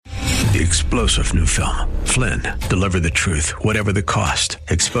The explosive new film, Flynn, deliver the truth, whatever the cost,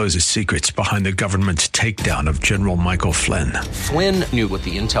 exposes secrets behind the government's takedown of General Michael Flynn. Flynn knew what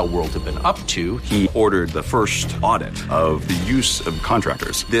the intel world had been up to. He ordered the first audit of the use of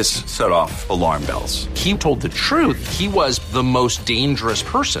contractors. This set off alarm bells. He told the truth. He was the most dangerous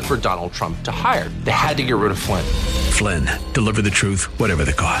person for Donald Trump to hire. They had to get rid of Flynn. Flynn, deliver the truth, whatever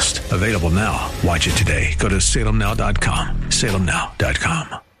the cost. Available now. Watch it today. Go to salemnow.com.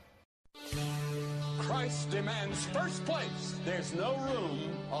 salemnow.com. Christ demands first place. There's no room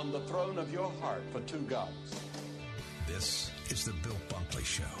on the throne of your heart for two gods. This is the Bill Bunkley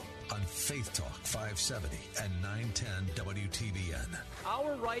Show on Faith Talk 570 and 910 WTBN.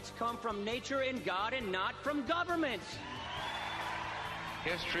 Our rights come from nature and God and not from government.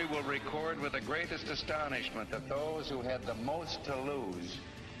 History will record with the greatest astonishment that those who had the most to lose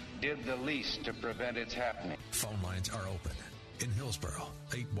did the least to prevent its happening. Phone lines are open. In Hillsborough,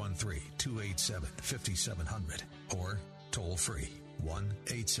 813-287-5700 or toll free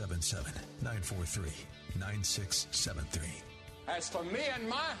 1-877-943-9673. As for me and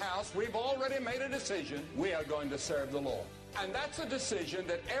my house, we've already made a decision. We are going to serve the Lord. And that's a decision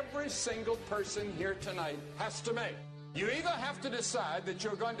that every single person here tonight has to make. You either have to decide that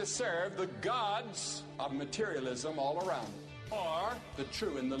you're going to serve the gods of materialism all around you, or the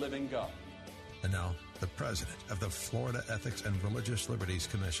true and the living God. And now, the president of the Florida Ethics and Religious Liberties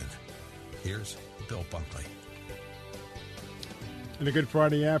Commission. Here's Bill Bunkley. And a good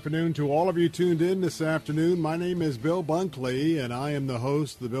Friday afternoon to all of you tuned in this afternoon. My name is Bill Bunkley, and I am the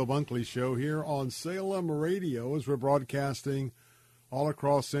host of the Bill Bunkley Show here on Salem Radio as we're broadcasting all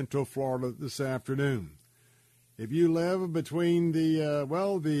across Central Florida this afternoon. If you live between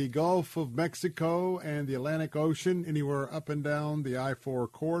the Gulf of Mexico and the Atlantic Ocean, anywhere up and down the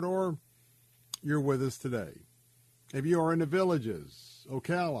I-4 corridor, you're with us today. If you are in the villages,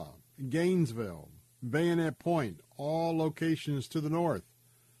 Ocala, Gainesville, Bayonet Point, all locations to the north,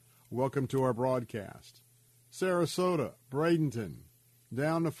 welcome to our broadcast. Sarasota, Bradenton,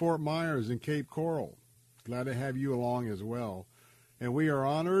 down to Fort Myers and Cape Coral. Glad to have you along as well. And we are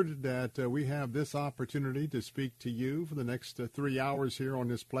honored that we have this opportunity to speak to you for the next 3 hours here on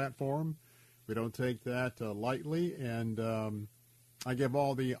this platform. We don't take that lightly, and I give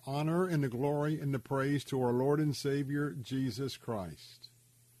all the honor and the glory and the praise to our Lord and Savior, Jesus Christ.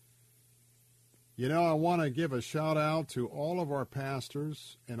 You know, I want to give a shout-out to all of our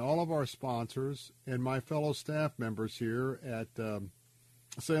pastors and all of our sponsors and my fellow staff members here at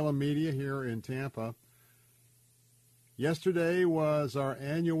Salem Media here in Tampa. Yesterday was our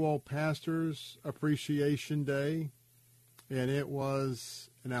annual Pastors Appreciation Day, and it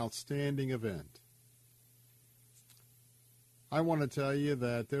was an outstanding event. I want to tell you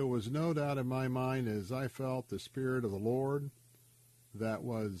that there was no doubt in my mind as I felt the Spirit of the Lord that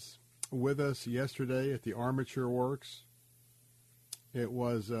was with us yesterday at the Armature Works. It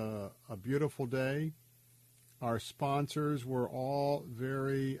was a beautiful day. Our sponsors were all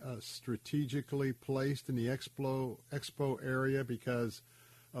very strategically placed in the expo area because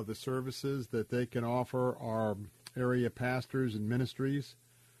of the services that they can offer our area pastors and ministries.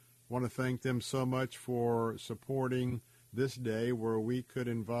 I want to thank them so much for supporting this day where we could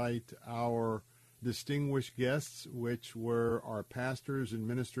invite our distinguished guests, which were our pastors and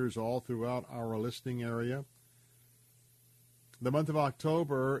ministers all throughout our listening area. The month of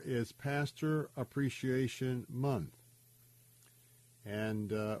October is Pastor Appreciation Month.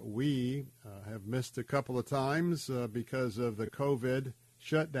 And we have missed a couple of times because of the COVID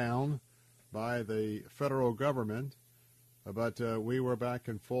shutdown by the federal government. But we were back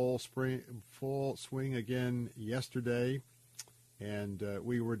in full swing again yesterday, and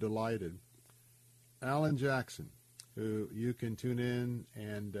we were delighted. Alan Jackson, who you can tune in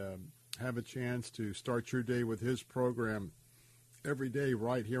and have a chance to start your day with his program every day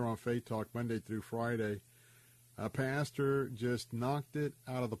right here on Faith Talk, Monday through Friday. A pastor just knocked it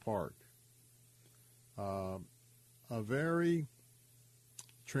out of the park. A very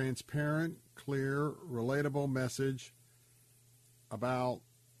transparent, clear, relatable message about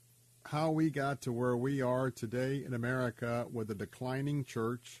how we got to where we are today in America with a declining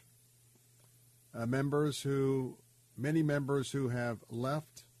church, many members who have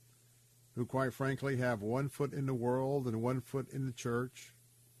left, who quite frankly have one foot in the world and one foot in the church,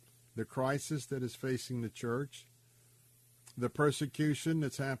 the crisis that is facing the church, the persecution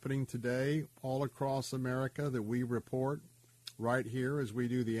that's happening today all across America that we report right here as we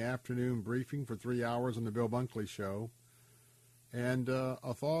do the afternoon briefing for 3 hours on the Bill Bunkley Show, and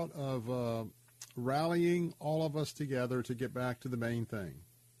a thought of rallying all of us together to get back to the main thing.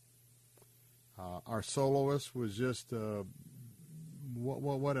 Our soloist was just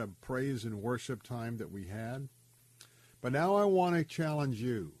what a praise and worship time that we had. But now I want to challenge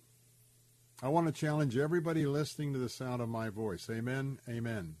you. I want to challenge everybody listening to the sound of my voice. Amen,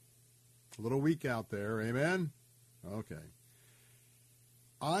 amen. A little weak out there, amen? Okay.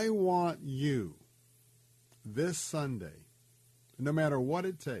 I want you this Sunday, no matter what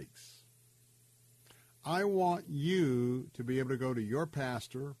it takes, I want you to be able to go to your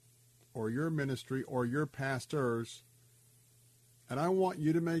pastor or your ministry or your pastors, and I want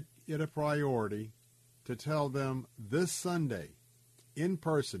you to make it a priority to tell them this Sunday, in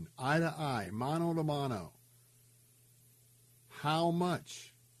person, eye to eye, mano to mano, how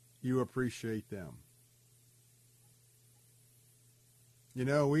much you appreciate them. You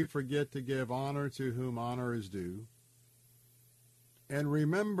know, we forget to give honor to whom honor is due. And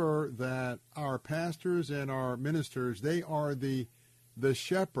remember that our pastors and our ministers, they are the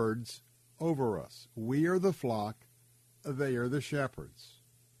shepherds over us. We are the flock. They are the shepherds.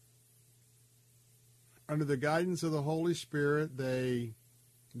 Under the guidance of the Holy Spirit, they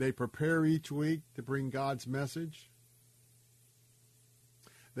prepare each week to bring God's message.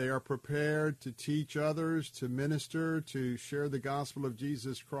 They are prepared to teach others, to minister, to share the gospel of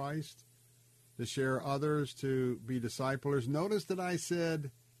Jesus Christ, to share others, to be disciplers. Notice that I said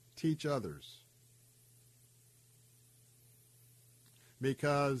teach others.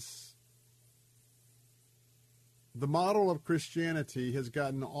 Because the model of Christianity has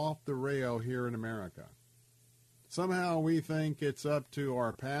gotten off the rail here in America. Somehow we think it's up to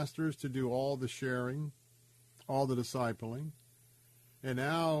our pastors to do all the sharing, all the discipling. And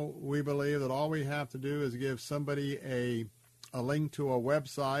now we believe that all we have to do is give somebody a link to a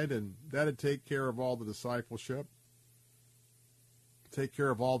website, and that'd take care of all the discipleship, take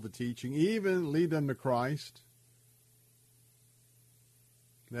care of all the teaching, even lead them to Christ.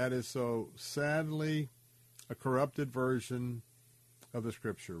 That is so sadly a corrupted version of the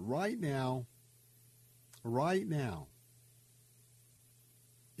Scripture. Right now,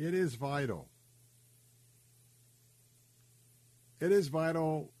 it is vital. It is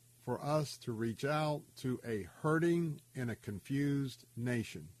vital for us to reach out to a hurting and a confused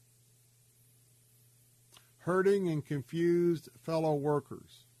nation. Hurting and confused fellow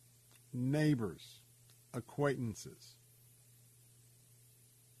workers, neighbors, acquaintances.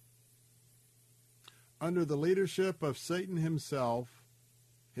 Under the leadership of Satan himself,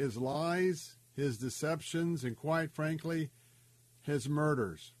 his lies, his deceptions, and quite frankly, his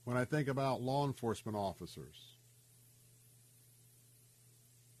murders, when I think about law enforcement officers.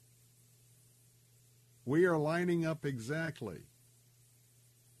 We are lining up exactly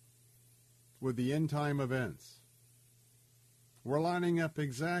with the end-time events. We're lining up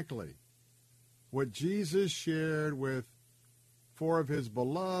exactly what Jesus shared with 4 of his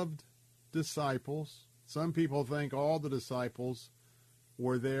beloved disciples. Some people think all the disciples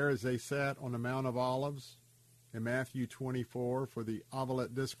were there as they sat on the Mount of Olives in Matthew 24 for the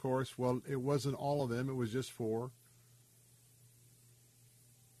Olivet Discourse. Well, it wasn't all of them. It was just 4.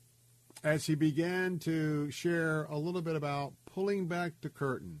 As he began to share a little bit about pulling back the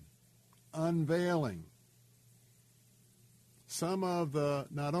curtain, unveiling some of the,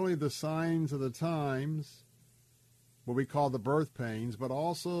 not only the signs of the times, what we call the birth pains, but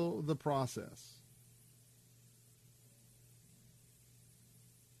also the process.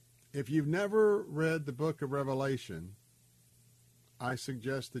 If you've never read the book of Revelation, I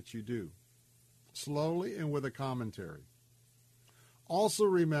suggest that you do, slowly and with a commentary. Also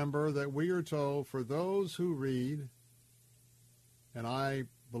remember that we are told for those who read, and I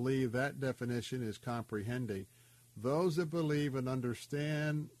believe that definition is comprehending, those that believe and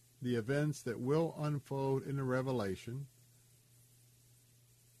understand the events that will unfold in the Revelation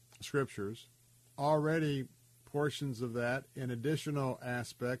Scriptures, already portions of that in additional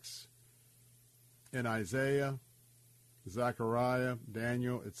aspects in Isaiah, Zechariah,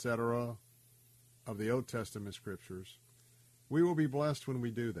 Daniel, etc., of the Old Testament Scriptures. We will be blessed when we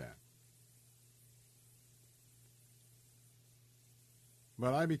do that.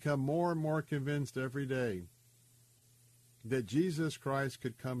 But I become more and more convinced every day that Jesus Christ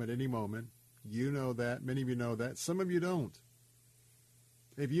could come at any moment. You know that. Many of you know that. Some of you don't.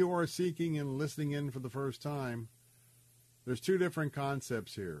 If you are seeking and listening in for the first time, there's 2 different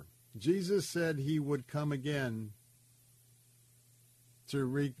concepts here. Jesus said he would come again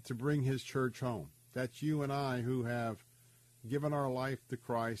to bring his church home. That's you and I who have given our life to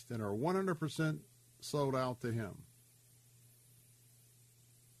Christ and are 100% sold out to him.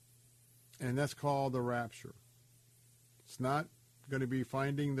 And that's called the rapture. It's not going to be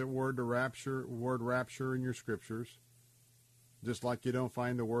finding the word rapture in your Scriptures, just like you don't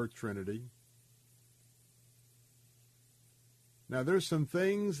find the word Trinity. Now, there's some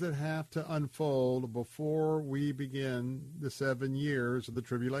things that have to unfold before we begin the 7 years of the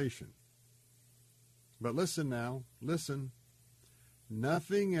tribulation. But listen now, listen.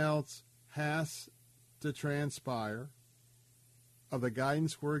 Nothing else has to transpire of the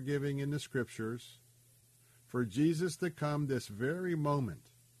guidance we're giving in the Scriptures for Jesus to come this very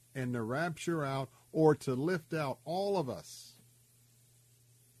moment and to rapture out or to lift out all of us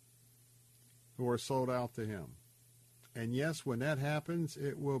who are sold out to him. And yes, when that happens,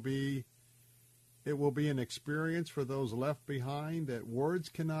 it will be an experience for those left behind that words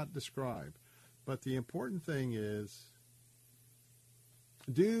cannot describe. But the important thing is,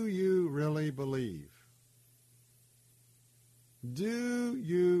 do you really believe? Do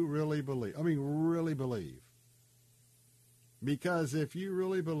you really believe? I mean, really believe. Because if you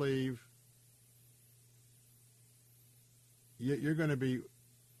really believe, you're going to be,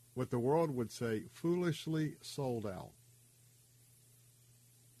 what the world would say, foolishly sold out.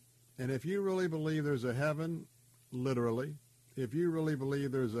 And if you really believe there's a heaven, literally, if you really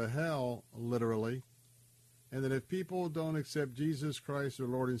believe there's a hell, literally, and that if people don't accept Jesus Christ, their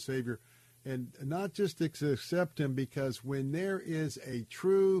Lord and Savior, and not just accept him, because when there is a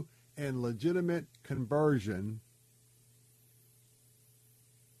true and legitimate conversion,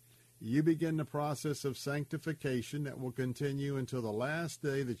 you begin the process of sanctification that will continue until the last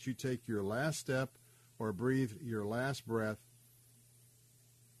day that you take your last step or breathe your last breath.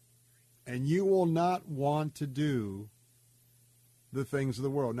 And you will not want to do the things of the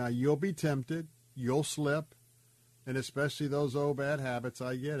world. Now, you'll be tempted. You'll slip. And especially those old bad habits,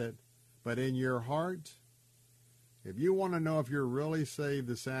 I get it. But in your heart, if you want to know if you're really saved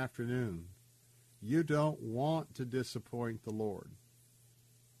this afternoon, you don't want to disappoint the Lord.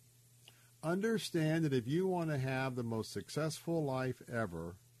 Understand that if you want to have the most successful life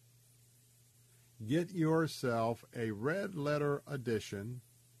ever, get yourself a red letter edition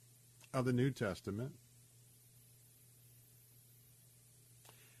of the New Testament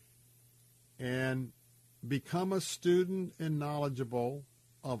and become a student and knowledgeable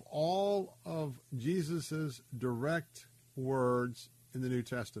of all of Jesus's direct words in the New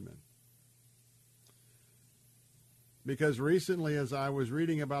Testament. Because recently, as I was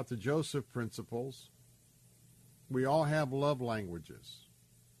reading about the Joseph principles, we all have love languages.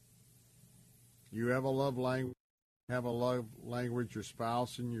 You have a love language, your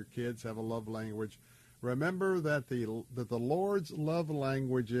spouse and your kids have a love language. Remember that the Lord's love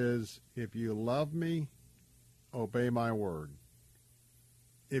language is, if you love me, obey my word.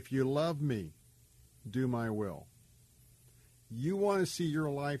 If you love me, do my will. You want to see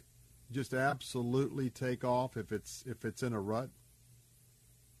your life just absolutely take off if it's in a rut?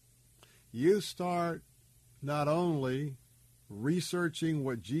 You start not only researching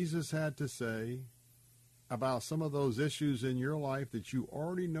what Jesus had to say about some of those issues in your life that you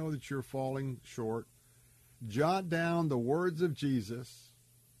already know that you're falling short, jot down the words of Jesus,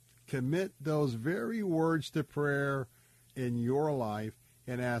 commit those very words to prayer in your life,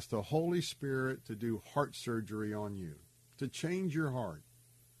 and ask the Holy Spirit to do heart surgery on you, to change your heart.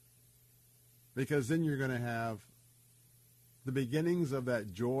 Because then you're going to have the beginnings of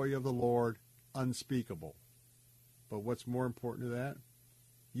that joy of the Lord unspeakable. But what's more important to that?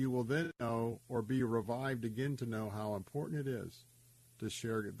 You will then know, or be revived again to know, how important it is to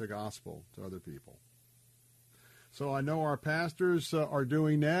share the gospel to other people. So I know our pastors are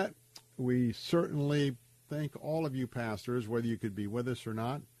doing that. We certainly thank all of you pastors, whether you could be with us or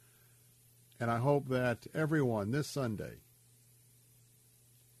not. And I hope that everyone this Sunday,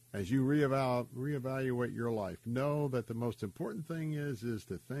 as you reevaluate your life, know that the most important thing is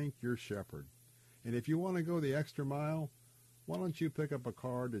to thank your shepherd. And if you want to go the extra mile, why don't you pick up a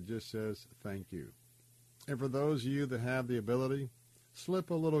card that just says thank you? And for those of you that have the ability, slip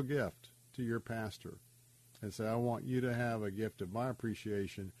a little gift to your pastor and say, I want you to have a gift of my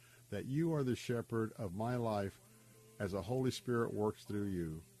appreciation that you are the shepherd of my life as the Holy Spirit works through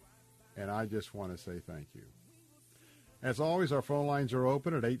you. And I just want to say thank you. As always, our phone lines are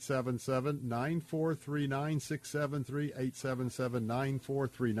open at 877-943-9673,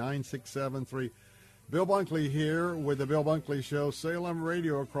 877-943-9673. Bill Bunkley here with the Bill Bunkley Show, Salem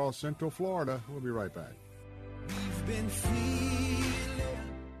Radio across Central Florida. We'll be right back.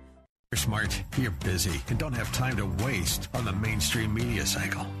 You're smart, you're busy, and don't have time to waste on the mainstream media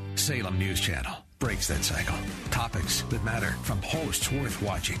cycle. Salem News Channel breaks that cycle. Topics that matter from hosts worth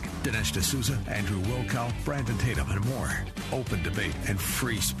watching. Dinesh D'Souza, Andrew Wilkow, Brandon Tatum, and more. Open debate and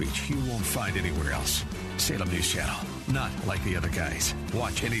free speech you won't find anywhere else. Salem News Channel, not like the other guys.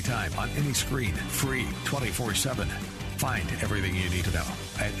 Watch anytime on any screen, free 24/7. Find everything you need to know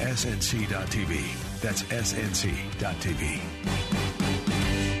at snc.tv. That's snc.tv.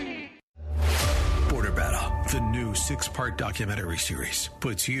 The new 6-part documentary series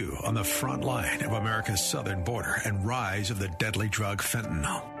puts you on the front line of America's southern border and rise of the deadly drug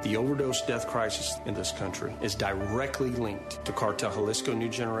fentanyl. The overdose death crisis in this country is directly linked to Cartel Jalisco New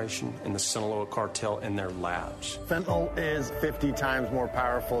Generation and the Sinaloa Cartel and their labs. Fentanyl is 50 times more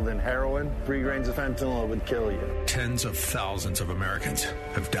powerful than heroin. 3 grains of fentanyl would kill you. Tens of thousands of Americans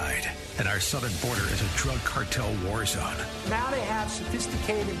have died, and our southern border is a drug cartel war zone. Now they have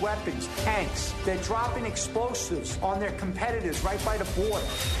sophisticated weapons, tanks. They're dropping explosives on their competitors right by the border.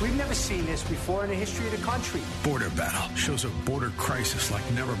 We've never seen this before in the history of the country. Border Battle shows a border crisis like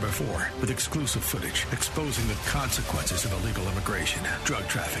never before, with exclusive footage exposing the consequences of illegal immigration, drug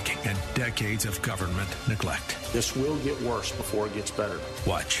trafficking, and decades of government neglect. This will get worse before it gets better.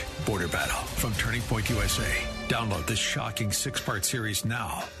 Watch Border Battle from Turning Point USA. Download this shocking 6-part series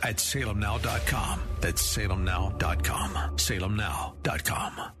now at salemnow.com. That's salemnow.com.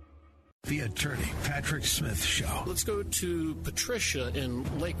 salemnow.com. The Attorney Patrick Smith Show. Let's go to Patricia in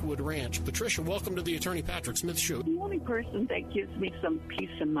Lakewood Ranch. Patricia, welcome to the Attorney Patrick Smith Show. The only person that gives me some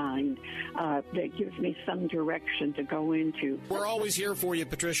peace of mind, that gives me some direction to go into. We're always here for you,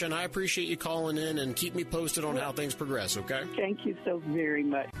 Patricia, and I appreciate you calling in and keep me posted on how things progress, okay? Thank you so very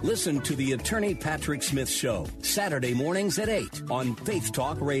much. Listen to the Attorney Patrick Smith Show, Saturday mornings at 8 on Faith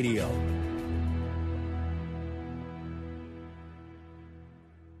Talk Radio.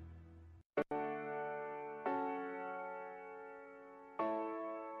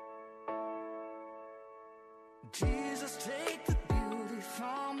 Jesus, take the beauty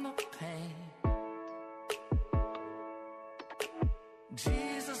from the pain.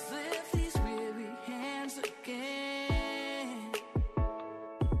 Jesus, lift these weary hands again.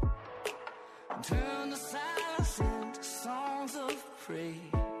 Turn the silence into songs of praise.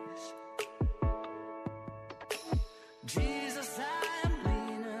 Jesus, I am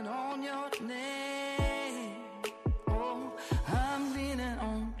leaning on your name. Oh, I'm leaning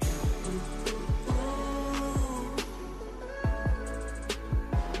on you.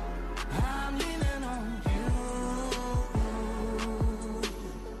 I'm leaning on you.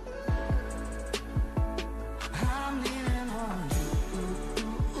 I'm leaning on you.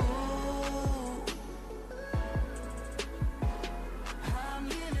 I'm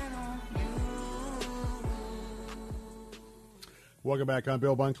leaning on you. Welcome back. I'm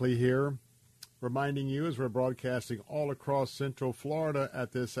Bill Bunkley here, reminding you as we're broadcasting all across Central Florida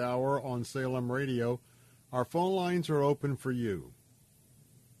at this hour on Salem Radio, our phone lines are open for you.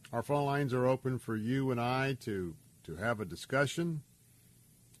 Our phone lines are open for you and I to have a discussion,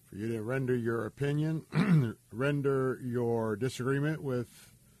 for you to render your opinion, render your disagreement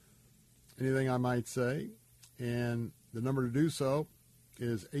with anything I might say. And the number to do so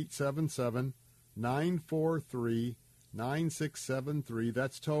is 877-943-9673.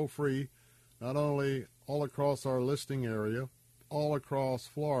 That's toll-free, not only all across our listening area, all across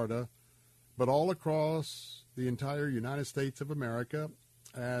Florida, but all across the entire United States of America,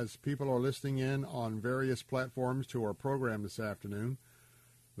 as people are listening in on various platforms to our program this afternoon.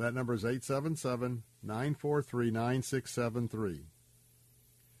 That number is 877-943-9673.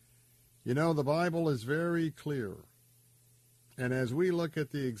 You know, the Bible is very clear. And as we look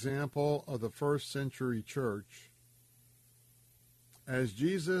at the example of the first century church, as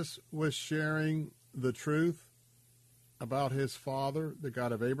Jesus was sharing the truth about his Father, the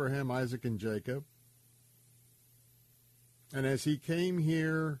God of Abraham, Isaac, and Jacob, and as he came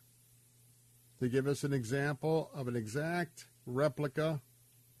here to give us an example of an exact replica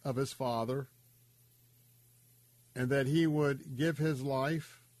of his Father, and that he would give his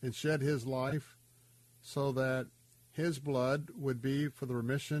life and shed his life so that his blood would be for the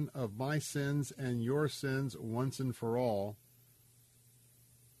remission of my sins and your sins once and for all.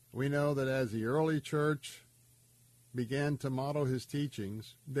 We know that as the early church began to model his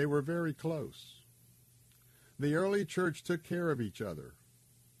teachings, they were very close. The early church took care of each other's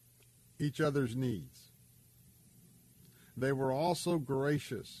needs. They were also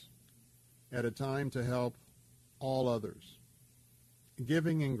gracious at a time to help all others.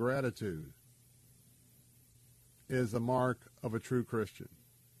 Giving and gratitude is the mark of a true Christian.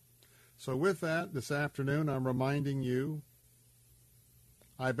 So with that, this afternoon, I'm reminding you,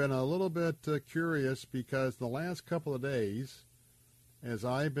 I've been a little bit curious because the last couple of days, as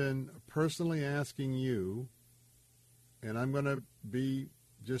I've been personally asking you, and I'm going to be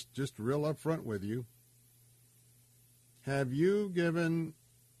just real upfront with you, have you given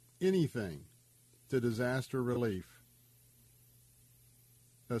anything to disaster relief,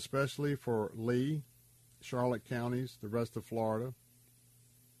 especially for Lee, Charlotte counties, the rest of Florida?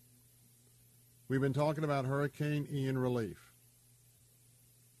 We've been talking about Hurricane Ian relief.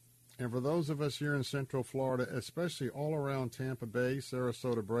 And for those of us here in Central Florida, especially all around Tampa Bay,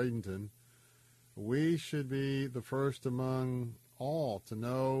 Sarasota, Bradenton, we should be the first among all to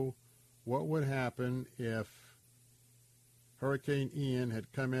know what would happen if Hurricane Ian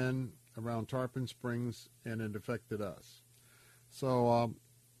had come in around Tarpon Springs and it affected us. So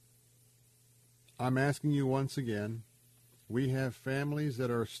I'm asking you once again, we have families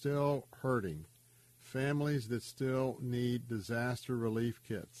that are still hurting, families that still need disaster relief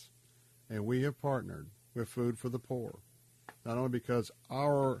kits, and we have partnered with Food for the Poor, not only because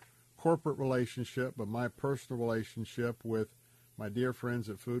our corporate relationship, but my personal relationship with my dear friends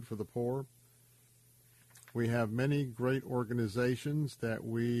at Food for the Poor. We have many great organizations that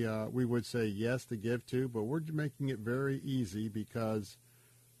we would say yes to give to, but we're making it very easy because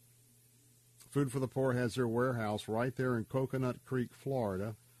Food for the Poor has their warehouse right there in Coconut Creek,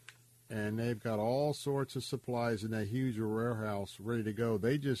 Florida, and they've got all sorts of supplies in that huge warehouse ready to go.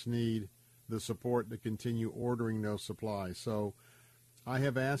 They just need the support to continue ordering those supplies. So I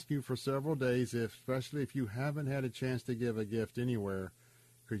have asked you for several days, especially if you haven't had a chance to give a gift anywhere,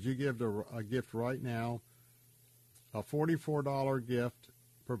 could you give a gift right now? A $44 gift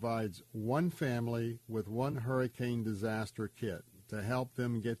provides one family with one hurricane disaster kit to help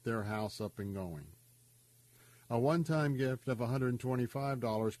them get their house up and going. A one-time gift of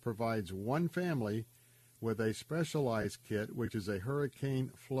 $125 provides one family with a specialized kit, which is a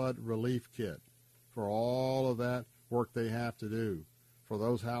hurricane flood relief kit for all of that work they have to do for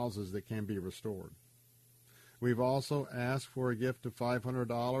those houses that can be restored. We've also asked for a gift of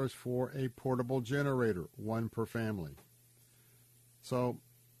 $500 for a portable generator, one per family. So,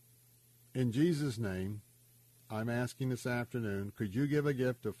 in Jesus' name, I'm asking this afternoon, could you give a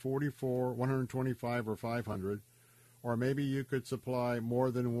gift of $44, $125, or $500, or maybe you could supply more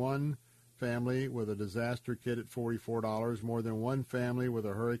than one family with a disaster kit at $44, more than one family with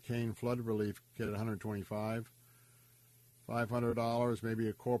a hurricane flood relief kit at $125, $500, maybe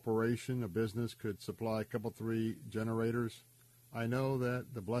a corporation, a business could supply a couple, 3 generators. I know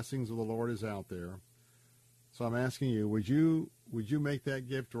that the blessings of the Lord is out there. So I'm asking you, would you make that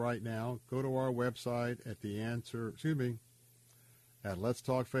gift right now? Go to our website at at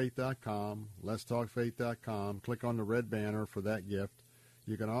letstalkfaith.com, letstalkfaith.com. Click on the red banner for that gift.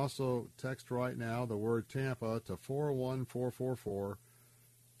 You can also text right now the word Tampa to 41444,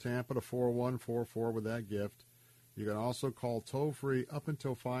 Tampa to 41444 with that gift. You can also call toll-free up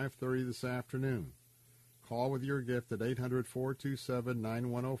until 5:30 this afternoon. Call with your gift at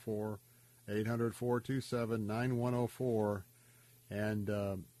 800-427-9104, 800-427-9104,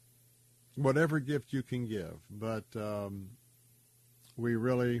 and whatever gift you can give. But I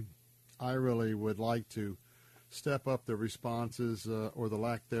really would like to step up the responses or the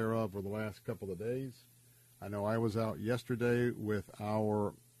lack thereof over the last couple of days. I know I was out yesterday with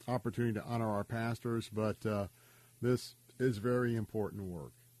our opportunity to honor our pastors, but this is very important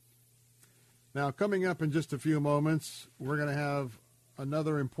work. Now, coming up in just a few moments, we're going to have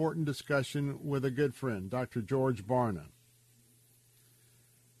another important discussion with a good friend, Dr. George Barna.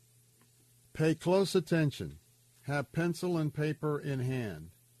 Pay close attention. Have pencil and paper in hand,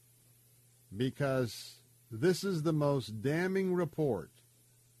 because this is the most damning report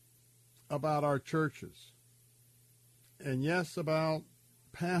about our churches, and yes, about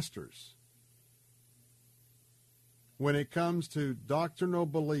pastors, when it comes to doctrinal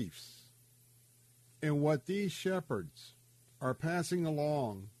beliefs and what these shepherds are passing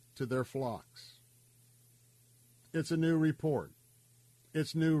along to their flocks. It's a new report.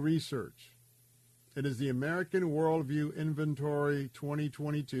 It's new research. It is the American Worldview Inventory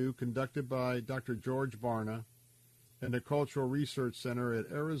 2022 conducted by Dr. George Barna and the Cultural Research Center at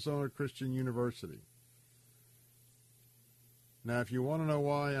Arizona Christian University. Now, if you want to know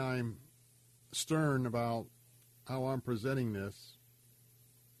why I'm stern about how I'm presenting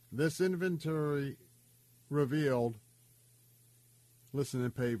this inventory revealed, listen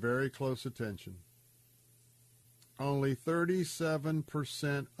and pay very close attention, only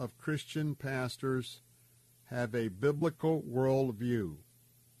 37% of Christian pastors have a biblical worldview.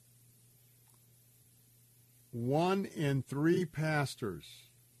 1 in 3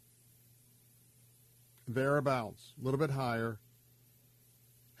 pastors, thereabouts, a little bit higher,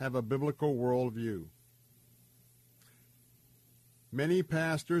 have a biblical worldview. Many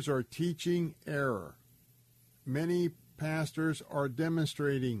pastors are teaching error. Many pastors are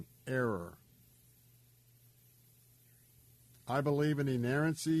demonstrating error. I believe in the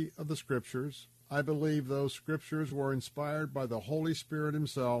inerrancy of the Scriptures. I believe those Scriptures were inspired by the Holy Spirit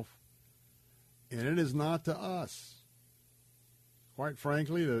himself, and it is not to us, quite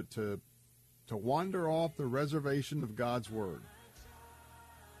frankly, to wander off the reservation of God's Word.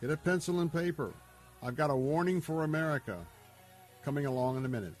 Get a pencil and paper. I've got a warning for America coming along in a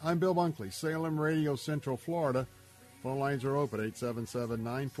minute. I'm Bill Bunkley, Salem Radio, Central Florida. Phone lines are open,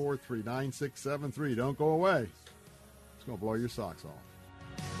 877-943-9673. Don't go away. It's going to blow your socks off.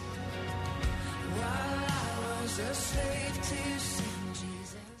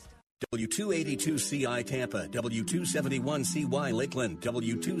 W282CI Tampa, W271CY Lakeland,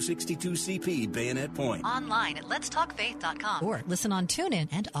 W262CP Bayonet Point. Online at letstalkfaith.com or listen on TuneIn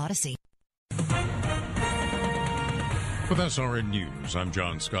and Odyssey. With SRN News, I'm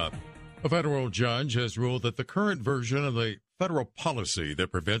John Scott. A federal judge has ruled that the current version of the federal policy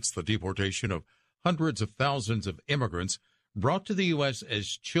that prevents the deportation of hundreds of thousands of immigrants brought to the U.S.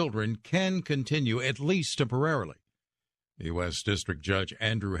 as children can continue, at least temporarily. The U.S. District Judge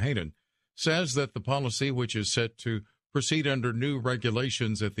Andrew Hanen says that the policy, which is set to proceed under new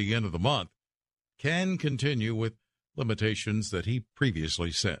regulations at the end of the month, can continue with limitations that he previously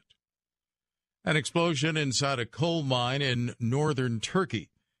set. An explosion inside a coal mine in northern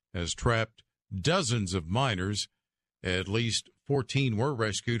Turkey has trapped dozens of miners. At least 14 were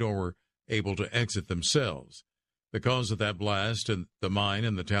rescued or were able to exit themselves. The cause of that blast in the mine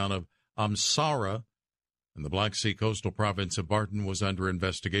in the town of Amsara in the Black Sea coastal province of Barton was under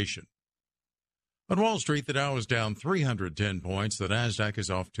investigation. On Wall Street, the Dow is down 310 points. The Nasdaq is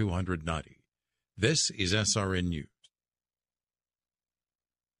off 290. This is SRN News.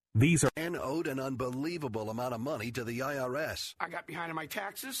 These are owed an unbelievable amount of money to the IRS. I got behind on my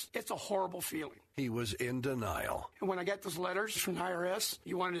taxes. It's a horrible feeling. He was in denial. And when I got those letters from the IRS,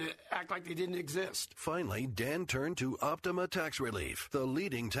 you wanted to act like they didn't exist. Finally, Dan turned to Optima Tax Relief, the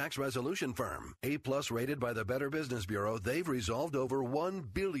leading tax resolution firm. A-plus rated by the Better Business Bureau, they've resolved over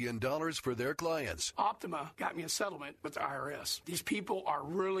 $1 billion for their clients. Optima got me a settlement with the IRS. These people are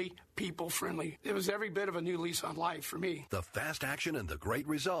really people-friendly. It was every bit of a new lease on life for me. The fast action and the great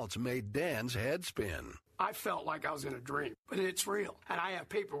results made Dan's head spin. I felt like I was in a dream, but it's real, and I have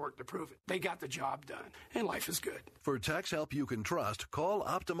paperwork to prove it. They got the job done, and life is good. For tax help you can trust, call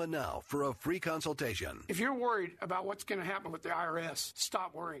Optima now for a free consultation. If you're worried about what's going to happen with the IRS,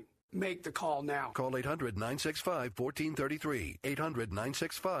 stop worrying. Make the call now. Call 800-965-1433.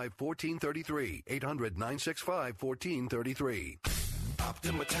 800-965-1433. 800-965-1433.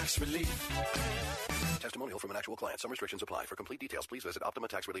 Optima Tax Relief. Testimonial from an actual client. Some restrictions apply. For complete details, please visit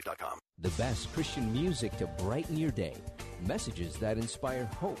OptimaTaxRelief.com. The best Christian music to brighten your day. Messages that inspire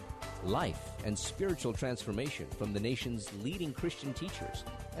hope, life, and spiritual transformation from the nation's leading Christian teachers.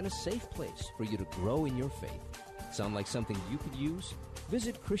 And a safe place for you to grow in your faith. Sound like something you could use?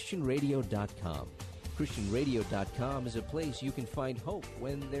 Visit ChristianRadio.com. ChristianRadio.com is a place you can find hope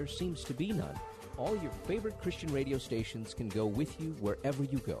when there seems to be none. All your favorite Christian radio stations can go with you wherever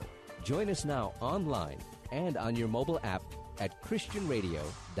you go. Join us now online and on your mobile app at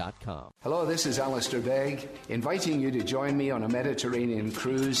ChristianRadio.com. Hello, this is Alistair Begg, inviting you to join me on a Mediterranean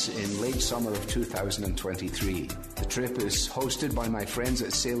cruise in late summer of 2023. The trip is hosted by my friends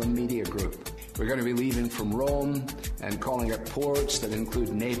at Salem Media Group. We're going to be leaving from Rome and calling at ports that include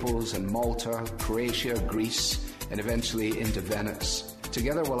Naples and Malta, Croatia, Greece, and eventually into Venice.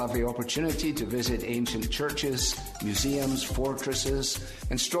 Together we'll have the opportunity to visit ancient churches, museums, fortresses,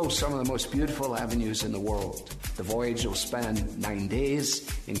 and stroll some of the most beautiful avenues in the world. The voyage will span 9 days,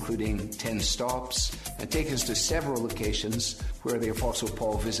 including 10 stops, and take us to several locations where the Apostle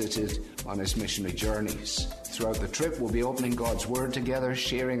Paul visited on his missionary journeys. Throughout the trip, we'll be opening God's Word together,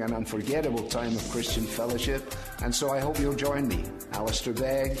 sharing an unforgettable time of Christian fellowship, and so I hope you'll join me, Alistair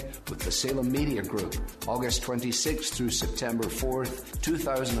Begg, with the Salem Media Group, August 26th through September 4th,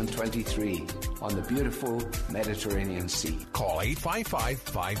 2023, on the beautiful Mediterranean Sea. Call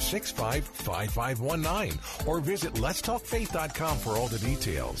 855-565-5519 or visit letstalkfaith.com for all the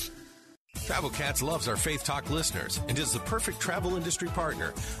details. Travel Cats loves our Faith Talk listeners and is the perfect travel industry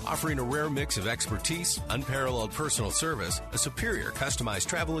partner, offering a rare mix of expertise, unparalleled personal service, a superior customized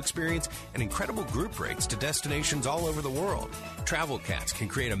travel experience, and incredible group rates to destinations all over the world. Travel Cats can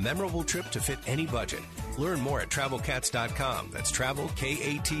create a memorable trip to fit any budget. Learn more at TravelCats.com. That's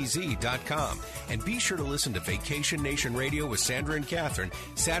TravelKatz.com. And be sure to listen to Vacation Nation Radio with Sandra and Catherine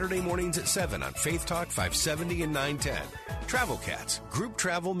Saturday mornings at 7 on Faith Talk 570 and 910. Travel Cats, group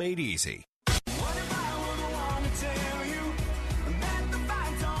travel made easy.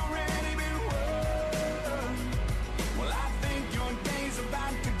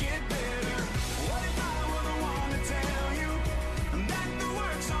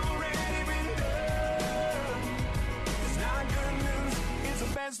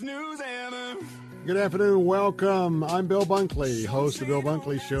 News ever. Good afternoon. Welcome. I'm Bill Bunkley, host of the Bill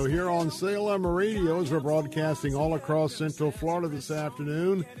Bunkley Show here on Salem Radio, as we're broadcasting all across Central Florida this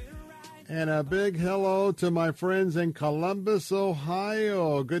afternoon. And a big hello to my friends in Columbus,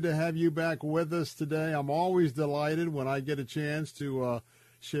 Ohio. Good to have you back with us today. I'm always delighted when I get a chance to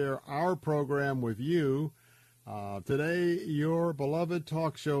share our program with you. Today, your beloved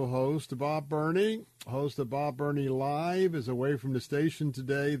talk show host, Bob Burney, host of Bob Burney Live, is away from the station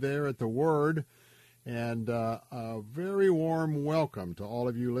today there at the Word. And a very warm welcome to all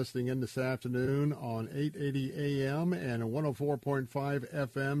of you listening in this afternoon on 880 AM and 104.5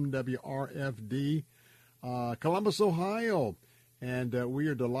 FM WRFD, Columbus, Ohio. And we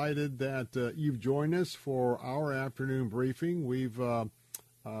are delighted that you've joined us for our afternoon briefing. We've been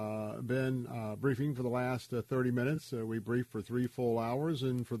briefing for the last 30 minutes. We briefed for 3 full hours.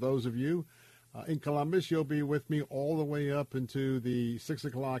 And for those of you in Columbus, you'll be with me all the way up into the 6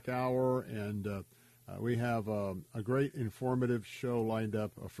 o'clock hour, and we have a great informative show lined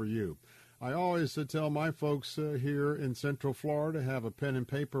up for you. I always tell my folks here in Central Florida to have a pen and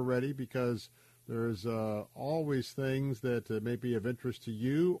paper ready, because there's always things that may be of interest to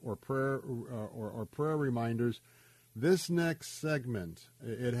you, or prayer or prayer reminders. This next segment,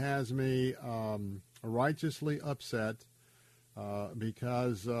 it has me righteously upset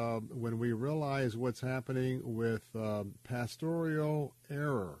because when we realize what's happening with pastoral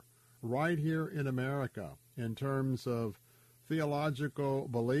error right here in America in terms of theological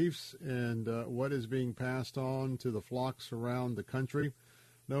beliefs and what is being passed on to the flocks around the country,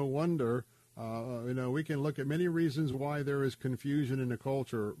 no wonder, we can look at many reasons why there is confusion in the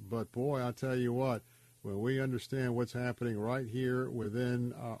culture, but boy, I tell you what, when we understand what's happening right here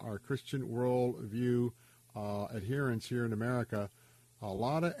within our Christian worldview adherents here in America, a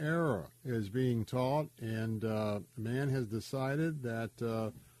lot of error is being taught, and man has decided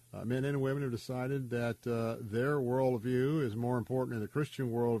that men and women have decided that their worldview is more important than the Christian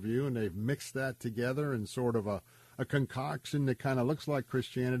worldview, and they've mixed that together in sort of a concoction that kind of looks like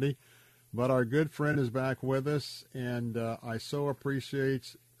Christianity. But our good friend is back with us, and I so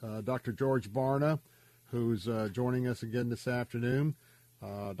appreciate Dr. George Barna, who's joining us again this afternoon.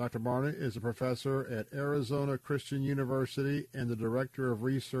 Dr. Barna is a professor at Arizona Christian University and the director of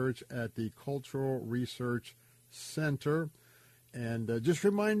research at the Cultural Research Center. And just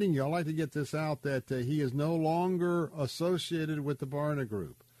reminding you, I like to get this out, that he is no longer associated with the Barna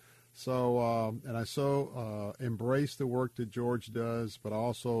Group. So, and I embrace the work that George does, but I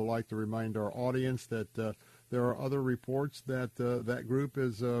also like to remind our audience that there are other reports that that group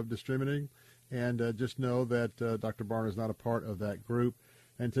is distributing. And just know that Dr. Barna is not a part of that group.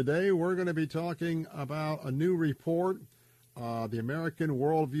 And today we're going to be talking about a new report, the American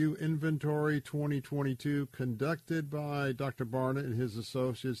Worldview Inventory 2022, conducted by Dr. Barna and his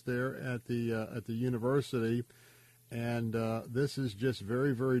associates there at the university. And this is just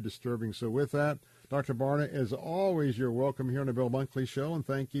very, very disturbing. So with that, Dr. Barna, as always, you're welcome here on the Bill Bunkley Show, and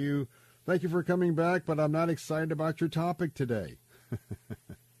thank you for coming back. But I'm not excited about your topic today.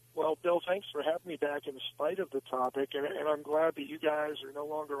 Well, Bill, thanks for having me back in spite of the topic, and I'm glad that you guys are no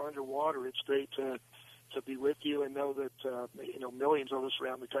longer underwater. It's great to be with you and know that millions of us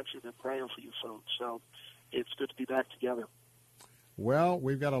around the country have been praying for you folks. So it's good to be back together. Well,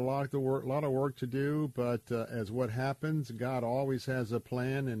 we've got a lot of work to do, but as what happens, God always has a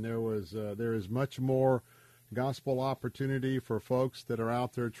plan, and there is much more gospel opportunity for folks that are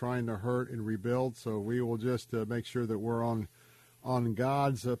out there trying to hurt and rebuild. So we will just make sure that we're on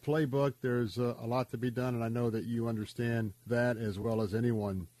God's playbook. There's a lot to be done, and I know that you understand that as well as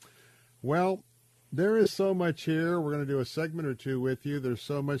anyone. Well, there is so much here. We're going to do a segment or two with you. There's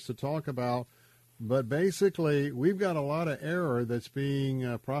so much to talk about. But basically, we've got a lot of error that's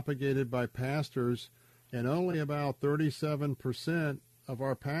being propagated by pastors, and only about 37% of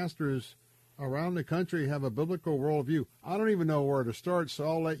our pastors around the country have a biblical worldview. I don't even know where to start, so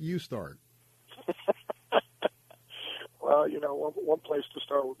I'll let you start. Well, one place to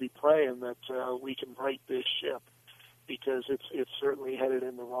start would be praying that we can right this ship, because it's certainly headed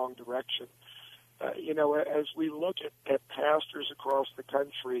in the wrong direction. As we look at pastors across the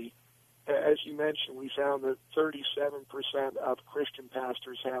country, as you mentioned, we found that 37% of Christian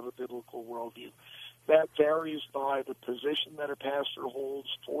pastors have a biblical worldview. That varies by the position that a pastor holds.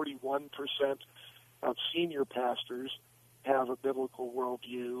 41% of senior pastors have a biblical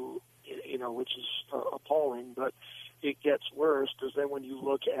worldview, which is appalling, but it gets worse, because then when you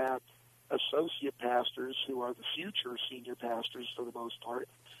look at associate pastors, who are the future senior pastors for the most part,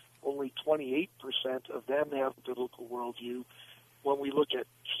 only 28% of them have a biblical worldview, When we look at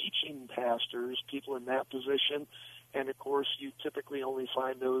teaching pastors, people in that position, and of course you typically only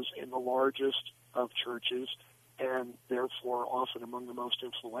find those in the largest of churches and therefore often among the most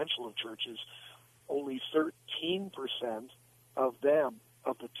influential of churches, only 13% of them,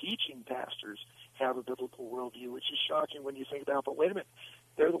 of the teaching pastors, have a biblical worldview, which is shocking when you think about, but wait a minute,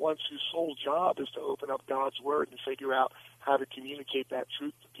 they're the ones whose sole job is to open up God's Word and figure out how to communicate that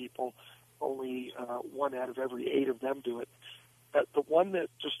truth to people. Only 1 out of every 8 of them do it. The one that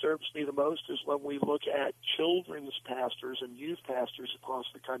disturbs me the most is when we look at children's pastors and youth pastors across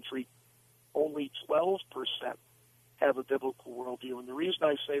the country, only 12% have a biblical worldview. And the reason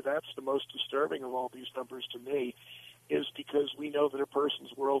I say that's the most disturbing of all these numbers to me is because we know that a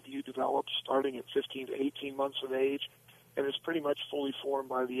person's worldview develops starting at 15 to 18 months of age and is pretty much fully formed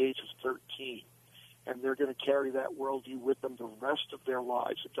by the age of 13. And they're going to carry that worldview with them the rest of their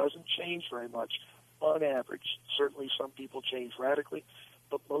lives. It doesn't change very much on average. Certainly some people change radically,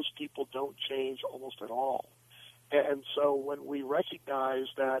 but most people don't change almost at all. And so when we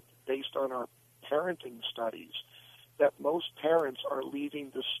recognize that based on our parenting studies, that most parents are leaving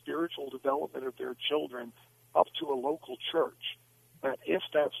the spiritual development of their children up to a local church, that if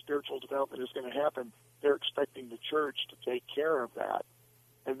that spiritual development is going to happen, they're expecting the church to take care of that.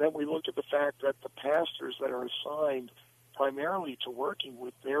 And then we look at the fact that the pastors that are assigned primarily to working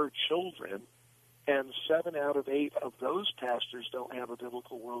with their children, and 7 out of 8 of those pastors don't have a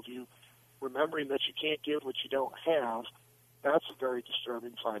biblical worldview, remembering that you can't give what you don't have, that's a very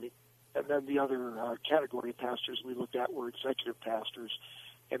disturbing finding. And then the other category of pastors we looked at were executive pastors,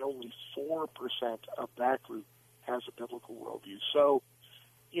 and only 4% of that group has a biblical worldview. So,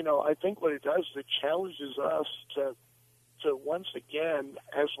 I think what it does is it challenges us to once again,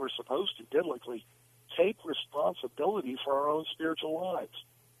 as we're supposed to biblically, take responsibility for our own spiritual lives.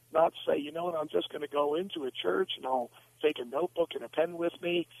 Not say, you know what, I'm just going to go into a church and I'll take a notebook and a pen with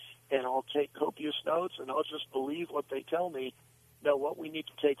me and I'll take copious notes and I'll just believe what they tell me. No, what we need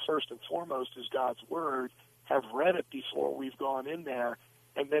to take first and foremost is God's Word, have read it before we've gone in there,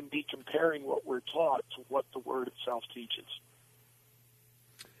 and then be comparing what we're taught to what the Word itself teaches.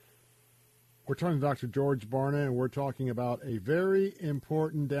 We're talking to Dr. George Barna, and we're talking about a very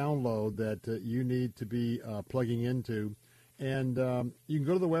important download that you need to be plugging into. And you can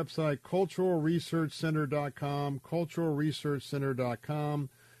go to the website, culturalresearchcenter.com, culturalresearchcenter.com.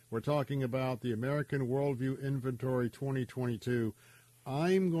 We're talking about the American Worldview Inventory 2022.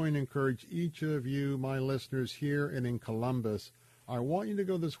 I'm going to encourage each of you, my listeners here and in Columbus, I want you to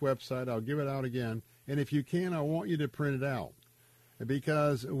go to this website. I'll give it out again. And if you can, I want you to print it out.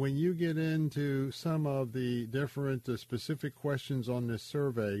 Because when you get into some of the different specific questions on this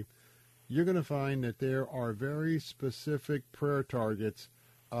survey, you're going to find that there are very specific prayer targets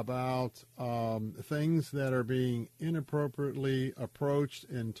about things that are being inappropriately approached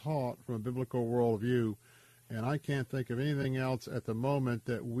and taught from a biblical worldview. And I can't think of anything else at the moment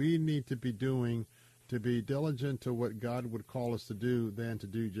that we need to be doing to be diligent to what God would call us to do than to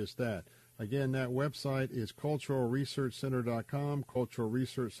do just that. Again, that website is culturalresearchcenter.com,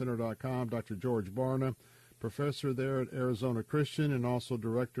 culturalresearchcenter.com. Dr. George Barna, professor there at Arizona Christian and also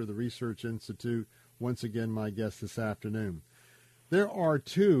director of the Research Institute, once again my guest this afternoon. There are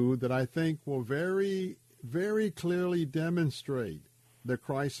two that I think will very, very clearly demonstrate the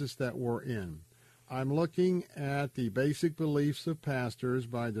crisis that we're in. I'm looking at the basic beliefs of pastors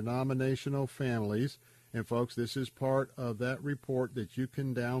by denominational families. And, folks, this is part of that report that you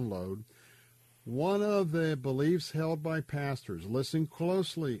can download. One of the beliefs held by pastors, listen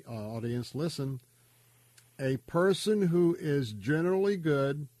closely, audience, listen. A person who is generally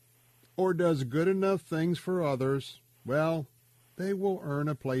good or does good enough things for others, well, they will earn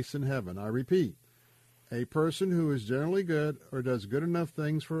a place in heaven. I repeat, a person who is generally good or does good enough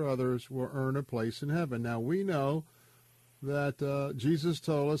things for others will earn a place in heaven. Now, we know that Jesus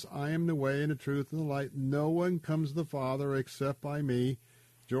told us, I am the way and the truth and the light. No one comes to the Father except by me.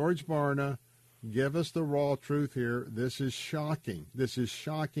 George Barna, give us the raw truth here. This is shocking. This is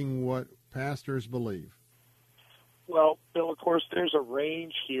shocking what pastors believe. Well, Bill, of course, there's a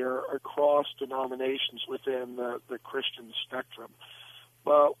range here across denominations within the Christian spectrum.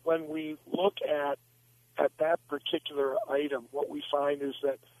 But when we look at that particular item, what we find is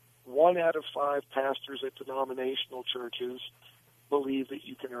that 1 out of 5 pastors at denominational churches believe that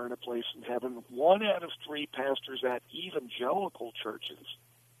you can earn a place in heaven. 1 out of 3 pastors at evangelical churches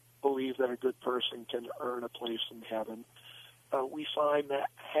believe that a good person can earn a place in heaven. We find that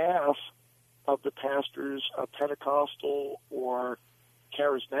half of the pastors of Pentecostal or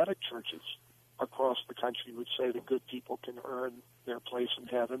charismatic churches across the country would say that good people can earn their place in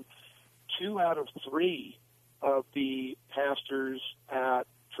heaven. 2 out of 3 of the pastors at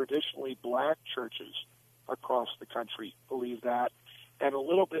traditionally black churches across the country believe that, and a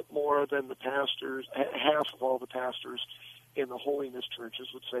little bit more than the pastors, half of all the pastors in the holiness churches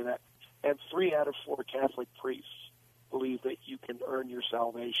would say that, and 3 out of 4 Catholic priests believe that you can earn your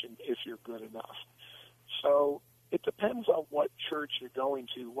salvation if you're good enough. So it depends on what church you're going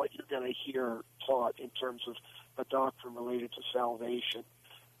to, what you're going to hear taught in terms of a doctrine related to salvation.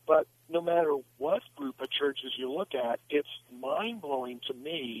 But no matter what group of churches you look at, it's mind-blowing to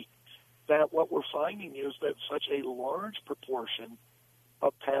me that what we're finding is that such a large proportion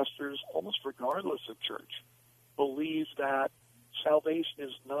of pastors, almost regardless of church, believe that salvation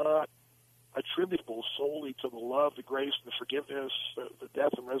is not attributable solely to the love, the grace, the forgiveness, the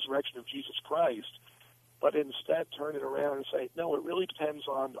death and resurrection of Jesus Christ, but instead turn it around and say, no, it really depends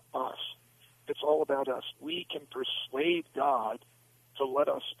on us. It's all about us. We can persuade God to let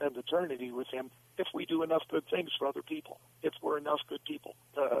us spend eternity with him if we do enough good things for other people, if we're enough good people,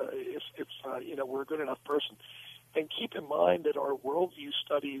 if we're a good enough person. And keep in mind that our worldview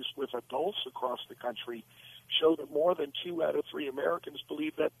studies with adults across the country show that more than 2 out of 3 Americans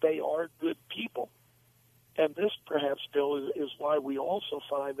believe that they are good people. And this, perhaps, Bill, is why we also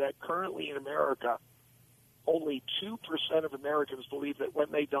find that currently in America, only 2% of Americans believe that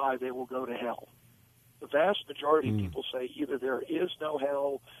when they die, they will go to hell. The vast majority of people say either there is no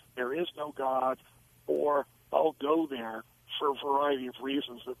hell, there is no God, or I'll go there for a variety of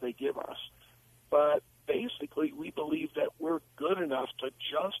reasons that they give us. But basically, we believe that we're good enough to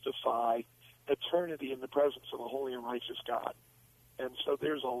justify eternity in the presence of a holy and righteous God. And so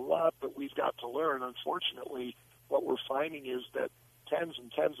there's a lot that we've got to learn. Unfortunately, what we're finding is that tens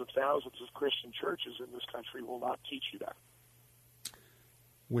and tens of thousands of Christian churches in this country will not teach you that.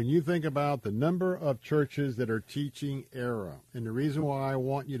 When you think about the number of churches that are teaching error, and the reason why I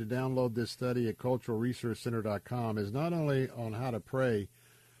want you to download this study at culturalresearchcenter.com is not only on how to pray,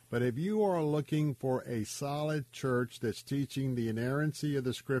 but if you are looking for a solid church that's teaching the inerrancy of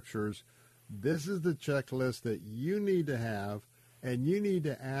the Scriptures, this is the checklist that you need to have, and you need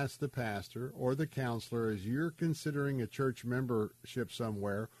to ask the pastor or the counselor as you're considering a church membership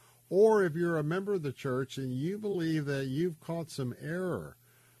somewhere, or if you're a member of the church and you believe that you've caught some error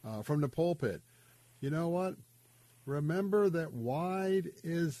from the pulpit. You know what? Remember that wide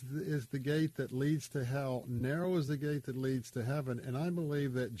is the gate that leads to hell, narrow is the gate that leads to heaven. And I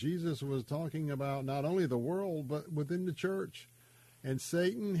believe that Jesus was talking about not only the world, but within the church. And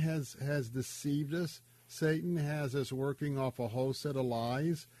Satan has deceived us. Satan has us working off a whole set of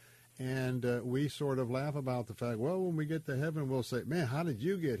lies. And we sort of laugh about the fact, well, when we get to heaven, we'll say, man, how did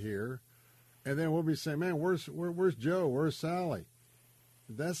you get here? And then we'll be saying, man, where's Joe? Where's Sally?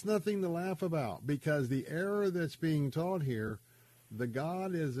 That's nothing to laugh about, because the error that's being taught here,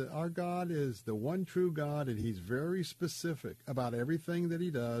 our God is the one true God, and he's very specific about everything that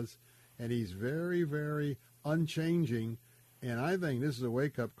he does, and he's very, very unchanging. And I think this is a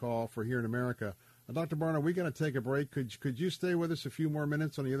wake-up call for here in America. Dr. Barna, we got to take a break. Could you stay with us a few more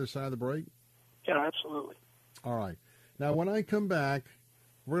minutes on the other side of the break? Yeah, absolutely. All right. Now, when I come back,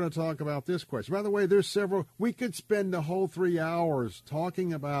 we're going to talk about this question. By the way, there's several. We could spend the whole 3 hours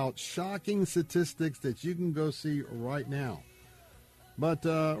talking about shocking statistics that you can go see right now. But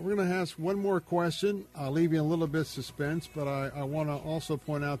we're going to ask one more question. I'll leave you a little bit suspense, but I want to also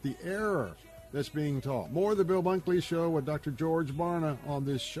point out the error that's being taught. More of the Bill Bunkley Show with Dr. George Barna on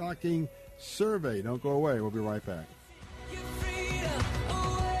this shocking survey. Don't go away. We'll be right back.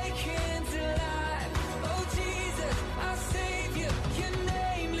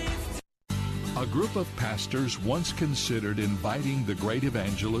 A group of pastors once considered inviting the great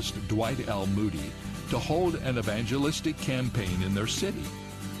evangelist Dwight L. Moody to hold an evangelistic campaign in their city.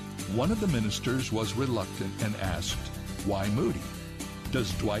 One of the ministers was reluctant and asked, "Why Moody?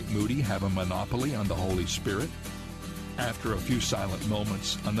 Does Dwight Moody have a monopoly on the Holy Spirit?" After a few silent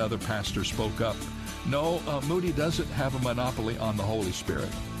moments, another pastor spoke up, "No, Moody doesn't have a monopoly on the Holy Spirit,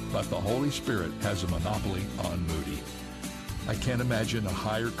 but the Holy Spirit has a monopoly on Moody." I can't imagine a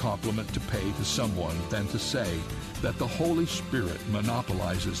higher compliment to pay to someone than to say that the Holy Spirit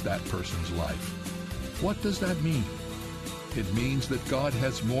monopolizes that person's life. What does that mean? It means that God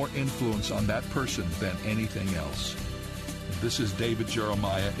has more influence on that person than anything else. This is David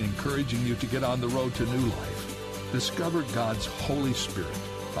Jeremiah encouraging you to get on the road to new life. Discover God's Holy Spirit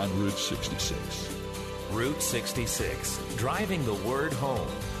on Route 66. Route 66, driving the word home.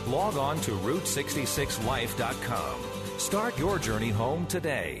 Log on to Route66Life.com. Start your journey home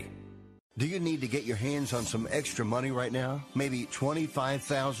today. Do you need to get your hands on some extra money right now? Maybe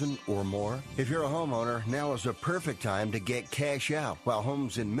 $25,000 or more? If you're a homeowner, now is the perfect time to get cash out, while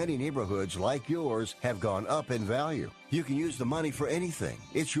homes in many neighborhoods like yours have gone up in value. You can use the money for anything.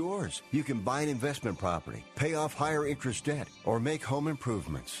 It's yours. You can buy an investment property, pay off higher interest debt, or make home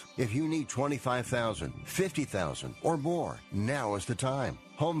improvements. If you need $25,000, $50,000, or more, now is the time.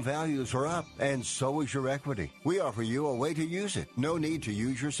 Home values are up, and so is your equity. We offer you a way to use it. No need to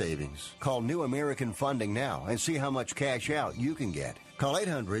use your savings. Call New American Funding now and see how much cash out you can get. Call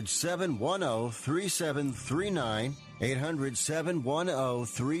 800-710-3739.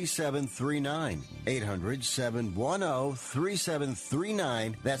 800-710-3739.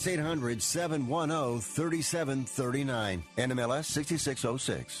 800-710-3739. That's 800-710-3739. NMLS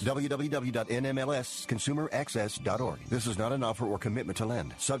 6606. www.nmlsconsumeraccess.org. This is not an offer or commitment to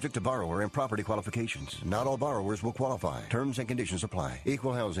lend. Subject to borrower and property qualifications. Not all borrowers will qualify. Terms and conditions apply.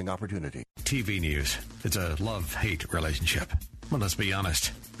 Equal housing opportunity. TV news. It's a love-hate relationship. Well, let's be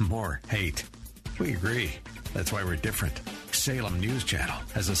honest. More hate. We agree. That's why we're different. Salem News Channel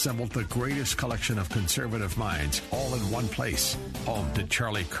has assembled the greatest collection of conservative minds all in one place. Home to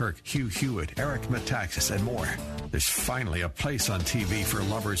Charlie Kirk, Hugh Hewitt, Eric Metaxas, and more. There's finally a place on TV for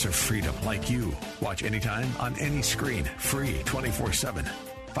lovers of freedom like you. Watch anytime, on any screen, free 24/7.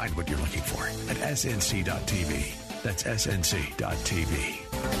 Find what you're looking for at snc.tv. That's snc.tv.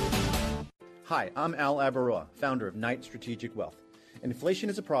 Hi, I'm Al Abaroa, founder of Knight Strategic Wealth. Inflation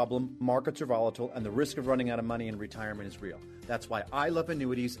is a problem, markets are volatile, and the risk of running out of money in retirement is real. That's why I love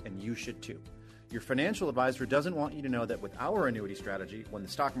annuities, and you should too. Your financial advisor doesn't want you to know that with our annuity strategy, when the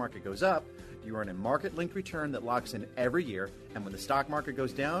stock market goes up, you earn a market-linked return that locks in every year, and when the stock market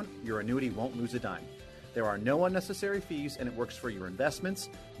goes down, your annuity won't lose a dime. There are no unnecessary fees, and it works for your investments,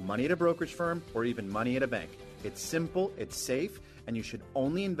 money at a brokerage firm, or even money at a bank. It's simple, it's safe, and you should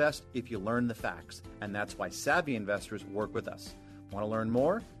only invest if you learn the facts, and that's why savvy investors work with us. Want to learn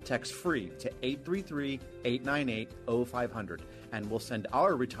more? Text FREE to 833-898-0500, and we'll send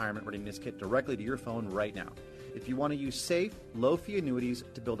our retirement readiness kit directly to your phone right now. If you want to use safe, low-fee annuities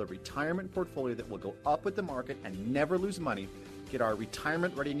to build a retirement portfolio that will go up with the market and never lose money, get our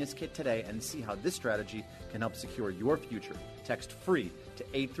retirement readiness kit today and see how this strategy can help secure your future. Text FREE to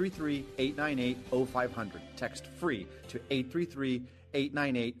 833-898-0500. Text FREE to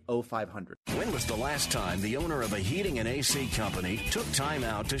 833-898-0500. When was the last time the owner of a heating and AC company took time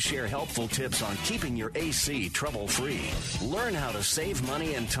out to share helpful tips on keeping your AC trouble-free? Learn how to save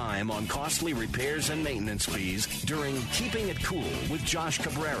money and time on costly repairs and maintenance fees during Keeping It Cool with Josh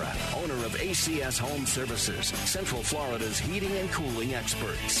Cabrera, owner of ACS Home Services, Central Florida's heating and cooling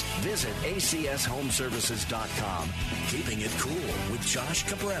experts. Visit acshomeservices.com. Keeping It Cool with Josh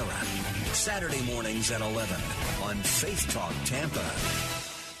Cabrera. Saturday mornings at 11 on Faith Talk Tampa.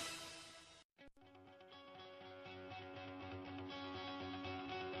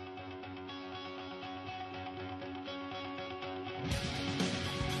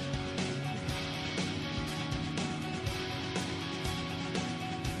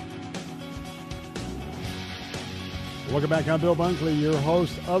 Welcome back. I'm Bill Bunkley, your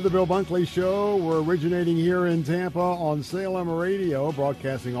host of The Bill Bunkley Show. We're originating here in Tampa on Salem Radio,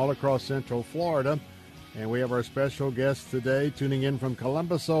 broadcasting all across Central Florida. And we have our special guest today tuning in from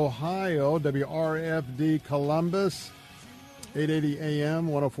Columbus, Ohio, WRFD Columbus, 880 AM,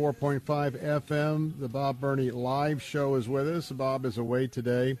 104.5 FM. The Bob Burney Live Show is with us. Bob is away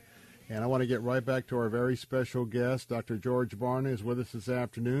today. And I want to get right back to our very special guest. Dr. George Barna is with us this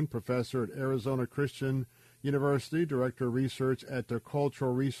afternoon, professor at Arizona Christian University, Director of Research at the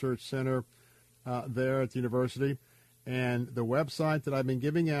Cultural Research Center there at the university. And the website that I've been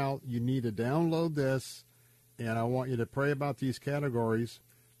giving out, you need to download this, and I want you to pray about these categories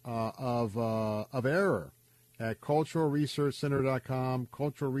of error at culturalresearchcenter.com,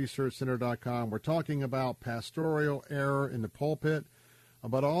 culturalresearchcenter.com. We're talking about pastoral error in the pulpit,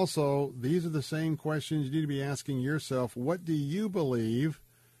 but also these are the same questions you need to be asking yourself. What do you believe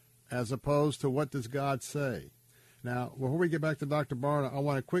as opposed to what does God say? Now, before we get back to Dr. Barna, I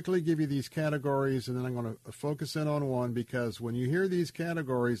want to quickly give you these categories, and then I'm going to focus in on one, because when you hear these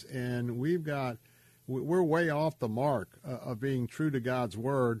categories and we're way off the mark of being true to God's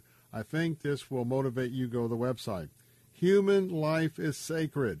Word, I think this will motivate you to go to the website. Human life is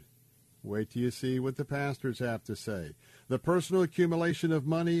sacred. Wait till you see what the pastors have to say. The personal accumulation of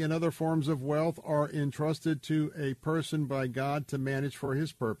money and other forms of wealth are entrusted to a person by God to manage for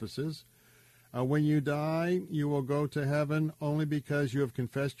his purposes. When you die, you will go to heaven only because you have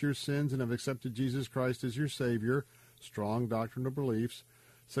confessed your sins and have accepted Jesus Christ as your Savior. Strong doctrinal beliefs.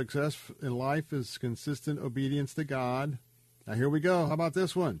 Success in life is consistent obedience to God. Now here we go. How about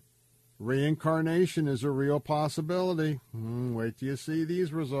this one? Reincarnation is a real possibility. Wait till you see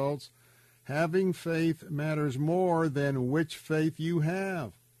these results. Having faith matters more than which faith you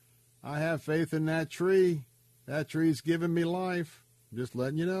have. I have faith in that tree. That tree's given me life. Just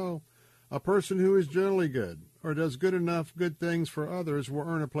letting you know. A person who is generally good or does good enough good things for others will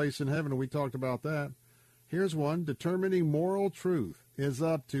earn a place in heaven. We talked about that. Here's one. Determining moral truth is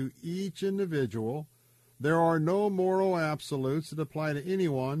up to each individual. There are no moral absolutes that apply to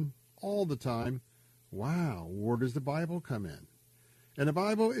anyone all the time. Wow, where does the Bible come in? And the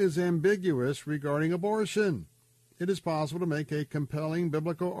Bible is ambiguous regarding abortion. It is possible to make a compelling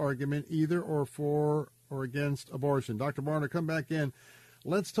biblical argument either or for or against abortion. Dr. Barna, come back in.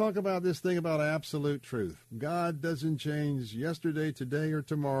 Let's talk about this thing about absolute truth. God doesn't change yesterday, today, or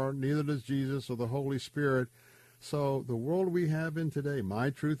tomorrow. Neither does Jesus or the Holy Spirit. So the world we have in today,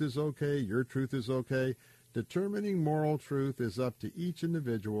 my truth is okay, your truth is okay. Determining moral truth is up to each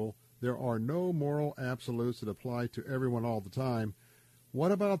individual. There are no moral absolutes that apply to everyone all the time.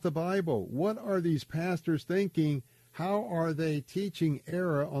 What about the Bible? What are these pastors thinking? How are they teaching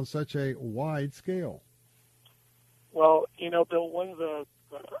error on such a wide scale? Well, Bill, one of the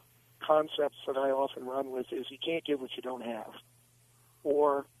concepts that I often run with is you can't give what you don't have.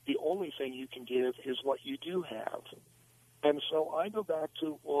 Or the only thing you can give is what you do have. And so I go back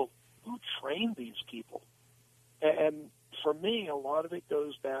to, well, who trained these people? And for me, a lot of it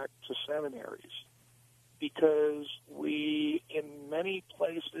goes back to seminaries. Because we, in many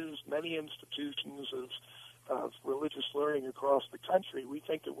places, many institutions of religious learning across the country, we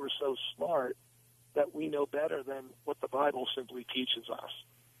think that we're so smart that we know better than what the Bible simply teaches us.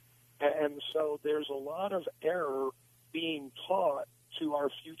 And so there's a lot of error being taught to our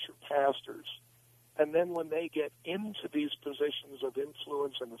future pastors. And then when they get into these positions of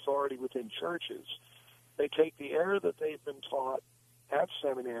influence and authority within churches, they take the error that they've been taught at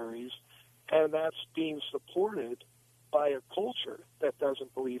seminaries, and that's being supported by a culture that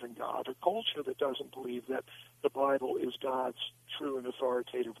doesn't believe in God, a culture that doesn't believe that the Bible is God's true and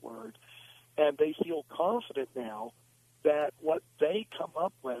authoritative word. And they feel confident now that what they come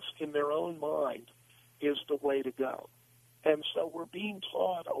up with in their own mind is the way to go. And so we're being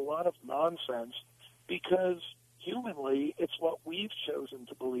taught a lot of nonsense because humanly it's what we've chosen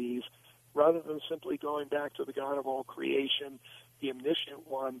to believe rather than simply going back to the God of all creation, the omniscient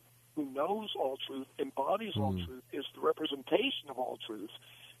one who knows all truth, embodies all truth, is the representation of all truth,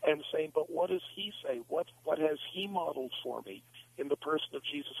 and saying, but what does he say? What has he modeled for me in the person of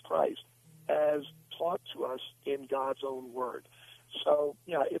Jesus Christ as taught to us in God's own word? So,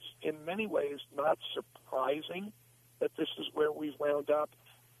 yeah, it's in many ways not surprising that this is where we've wound up,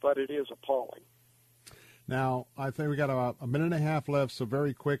 but it is appalling. Now, I think we got a minute and a half left, so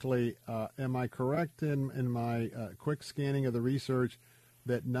very quickly, am I correct in my quick scanning of the research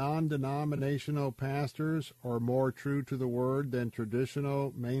that non-denominational pastors are more true to the word than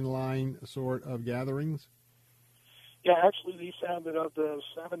traditional mainline sort of gatherings? Yeah, actually, we found that of the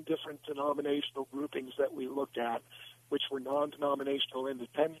 7 different denominational groupings that we looked at, which were non-denominational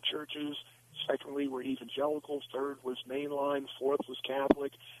independent churches, secondly were evangelicals, third was mainline, fourth was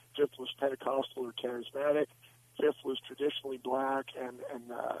Catholic, fifth was Pentecostal or Charismatic, fifth was traditionally black, and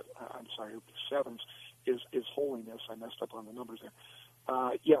seventh is holiness. I messed up on the numbers there.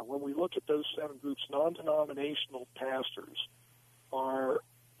 When we look at those 7 groups, non-denominational pastors are,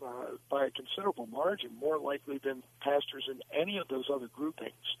 by a considerable margin, more likely than pastors in any of those other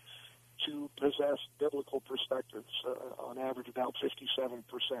groupings to possess biblical perspectives. On average, about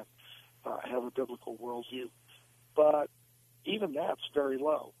 57% have a biblical worldview. But even that's very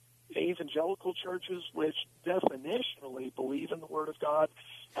low. Evangelical churches, which definitionally believe in the Word of God,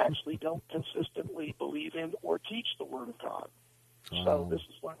 actually don't consistently believe in or teach the Word of God. So this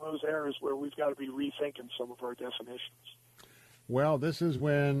is one of those areas where we've got to be rethinking some of our definitions. Well, this is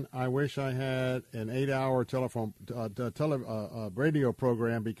when I wish I had an 8-hour radio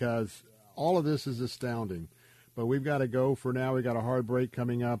program, because all of this is astounding. But we've got to go for now. We've got a hard break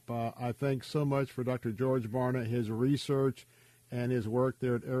coming up. I thank so much for Dr. George Barna, his research and his work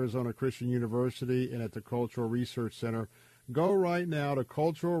there at Arizona Christian University and at the Cultural Research Center. Go right now to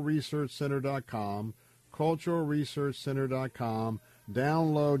culturalresearchcenter.com, culturalresearchcenter.com.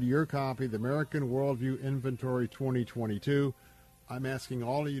 Download your copy, The American Worldview Inventory 2022. I'm asking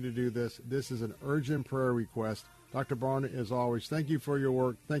all of you to do this. This is an urgent prayer request. Dr. Barna, as always, thank you for your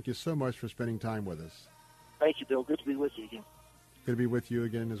work. Thank you so much for spending time with us. Thank you, Bill. Good to be with you again. Good to be with you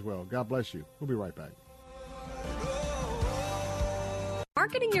again as well. God bless you. We'll be right back.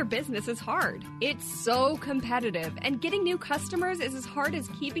 Marketing your business is hard. It's so competitive, and getting new customers is as hard as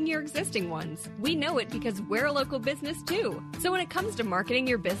keeping your existing ones. We know it because we're a local business too. So when it comes to marketing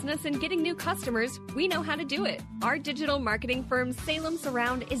your business and getting new customers, we know how to do it. Our digital marketing firm Salem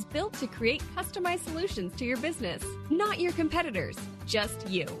Surround is built to create customized solutions to your business, not your competitors, just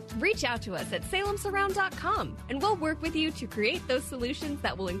you. Reach out to us at salemsurround.com and we'll work with you to create those solutions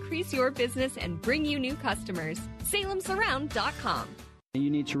that will increase your business and bring you new customers. salemsurround.com. You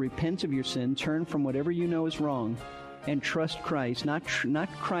need to repent of your sin, turn from whatever you know is wrong, and trust Christ. Not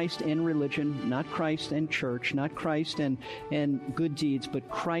Christ and religion, not Christ and church, not Christ and good deeds, but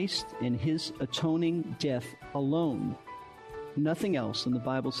Christ and His atoning death alone. Nothing else. And the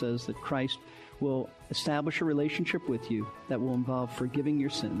Bible says that Christ will establish a relationship with you that will involve forgiving your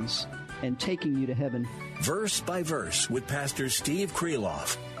sins and taking you to heaven. Verse by Verse with Pastor Steve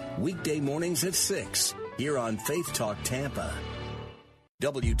Kreloff. Weekday mornings at 6 here on Faith Talk Tampa.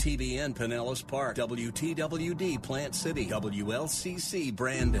 WTBN Pinellas Park, WTWD Plant City, WLCC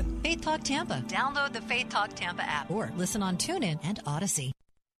Brandon. Faith Talk Tampa. Download the Faith Talk Tampa app or listen on TuneIn and Odyssey.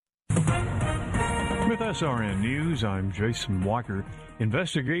 With SRN News, I'm Jason Walker.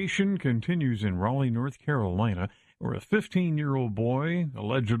 Investigation continues in Raleigh, North Carolina, where a 15-year-old boy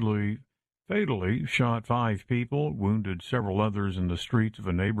allegedly fatally shot 5 people, wounded several others in the streets of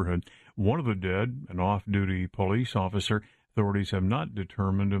a neighborhood. One of the dead, an off-duty police officer. Authorities have not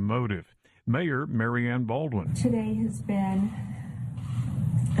determined a motive. Mayor Marianne Baldwin. Today has been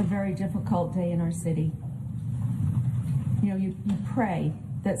a very difficult day in our city. You pray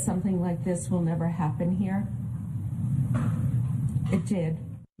that something like this will never happen here. It did.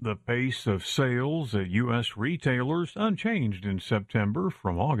 The pace of sales at U.S. retailers unchanged in September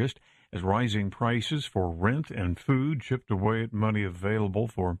from August as rising prices for rent and food chipped away at money available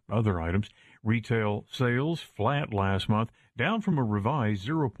for other items. Retail sales flat last month, down from a revised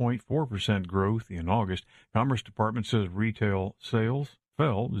 0.4% growth in August. Commerce Department says retail sales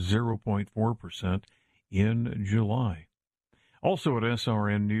fell 0.4% in July. Also at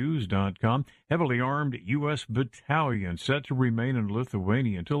srnnews.com, heavily armed U.S. battalion set to remain in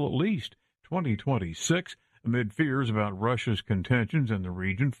Lithuania until at least 2026, amid fears about Russia's contentions in the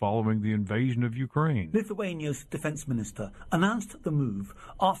region following the invasion of Ukraine. Lithuania's defense minister announced the move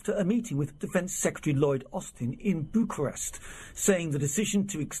after a meeting with Defense Secretary Lloyd Austin in Bucharest, saying the decision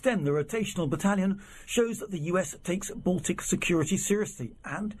to extend the rotational battalion shows that the U.S. takes Baltic security seriously,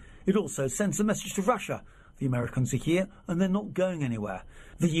 and it also sends a message to Russia. The Americans are here and they're not going anywhere.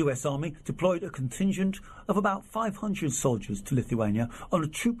 The US Army deployed a contingent of about 500 soldiers to Lithuania on a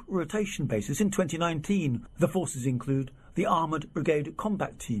troop rotation basis in 2019. The forces include the Armoured Brigade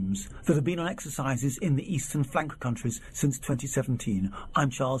combat teams that have been on exercises in the eastern flank countries since 2017.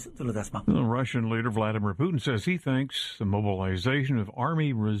 I'm Charles de Ledesma. The Russian leader Vladimir Putin says he thinks the mobilization of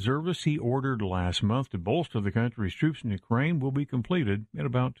Army reservists he ordered last month to bolster the country's troops in Ukraine will be completed in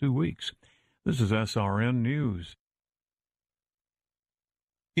about 2 weeks. This is SRN News.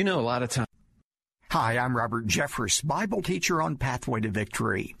 A lot of times. Hi, I'm Robert Jeffress, Bible teacher on Pathway to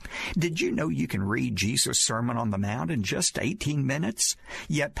Victory. Did you know you can read Jesus' Sermon on the Mount in just 18 minutes?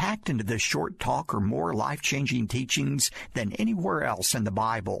 Yet packed into this short talk are more life-changing teachings than anywhere else in the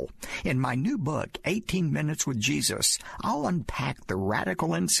Bible. In my new book, 18 Minutes with Jesus, I'll unpack the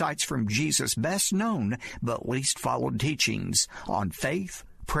radical insights from Jesus' best known but least followed teachings on faith,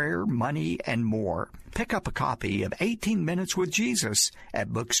 prayer, money, and more. Pick up a copy of 18 Minutes with Jesus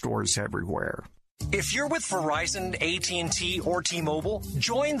at bookstores everywhere. If you're with Verizon, AT&T, or T-Mobile,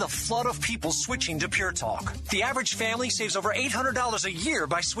 join the flood of people switching to Pure Talk. The average family saves over $800 a year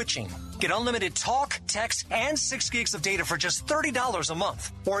by switching. Get unlimited talk, text, and 6 gigs of data for just $30 a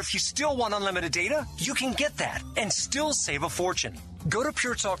month. Or if you still want unlimited data, you can get that and still save a fortune. Go to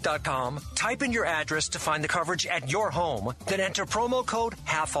puretalk.com, type in your address to find the coverage at your home, then enter promo code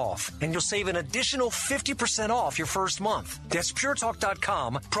HALF-OFF, and you'll save an additional 50% off your first month. That's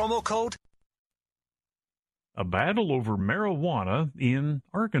puretalk.com, promo code. A battle over marijuana in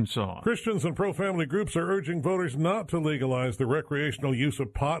Arkansas. Christians and pro-family groups are urging voters not to legalize the recreational use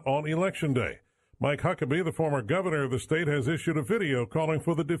of pot on Election Day. Mike Huckabee, the former governor of the state, has issued a video calling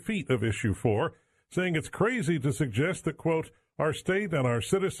for the defeat of Issue 4, saying it's crazy to suggest that, quote, our state and our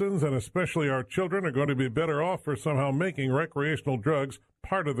citizens, and especially our children, are going to be better off for somehow making recreational drugs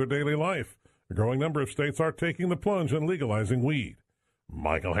part of their daily life. A growing number of states are taking the plunge and legalizing weed.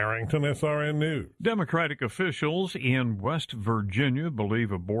 Michael Harrington, SRN News. Democratic officials in West Virginia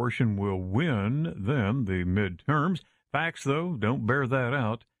believe abortion will win them the midterms. Facts, though, don't bear that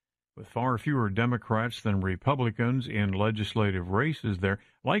out. With far fewer Democrats than Republicans in legislative races, their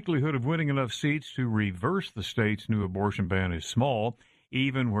likelihood of winning enough seats to reverse the state's new abortion ban is small.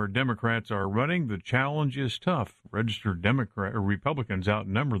 Even where Democrats are running, the challenge is tough. Registered Republicans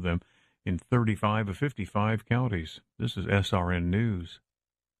outnumber them in 35 of 55 counties. This is SRN News.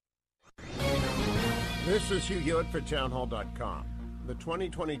 This is Hugh Hewitt for townhall.com. The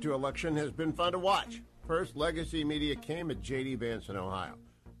 2022 election has been fun to watch. First, Legacy Media came at J.D. Vance in Ohio,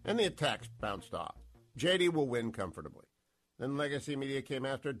 and the attacks bounced off. J.D. will win comfortably. Then Legacy Media came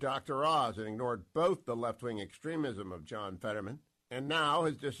after Dr. Oz and ignored both the left-wing extremism of John Fetterman and now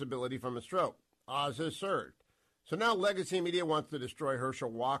his disability from a stroke. Oz has surged. So now Legacy Media wants to destroy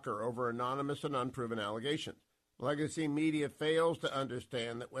Herschel Walker over anonymous and unproven allegations. Legacy Media fails to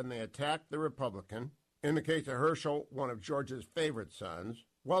understand that when they attack the Republican, in the case of Herschel, one of George's favorite sons,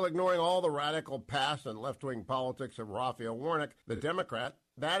 while ignoring all the radical past and left-wing politics of Raphael Warnock, the Democrat,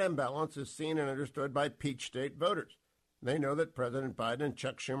 that imbalance is seen and understood by Peach State voters. They know that President Biden and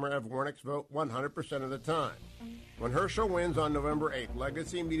Chuck Schumer have Warnock's vote 100% of the time. When Herschel wins on November 8th,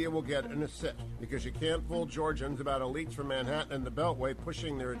 Legacy Media will get an assist because you can't fool Georgians about elites from Manhattan and the Beltway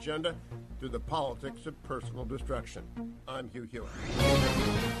pushing their agenda through the politics of personal destruction. I'm Hugh Hewitt.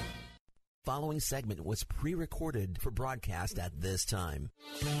 Following segment was pre-recorded for broadcast at this time.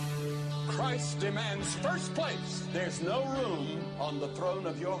 Christ demands first place. There's no room on the throne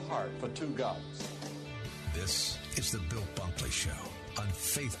of your heart for two gods. This is the Bill Bunkley Show on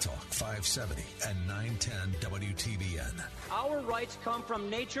Faith Talk 570 and 910 WTBN. Our rights come from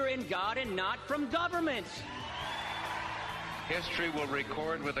nature and God and not from government. History will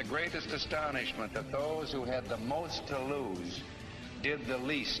record with the greatest astonishment that those who had the most to lose did the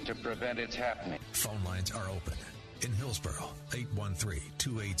least to prevent its happening. Phone lines are open. In Hillsborough,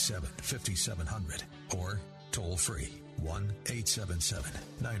 813-287-5700 or toll free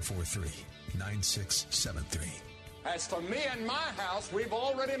 1-877-943-9673. As for me and my house, we've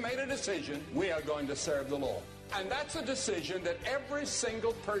already made a decision. We are going to serve the Lord. And that's a decision that every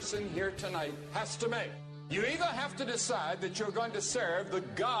single person here tonight has to make. You either have to decide that you're going to serve the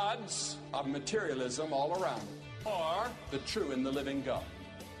gods of materialism all around you, or the true and the living God.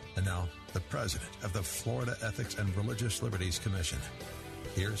 And now, the president of the Florida Ethics and Religious Liberties Commission.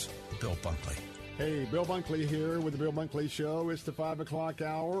 Here's Bill Bunkley. Hey, Bill Bunkley here with the Bill Bunkley Show. It's the 5 o'clock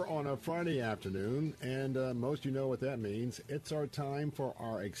hour on a Friday afternoon, and most of you know what that means. It's our time for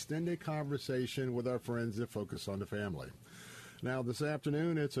our extended conversation with our friends that focus on the family. Now, this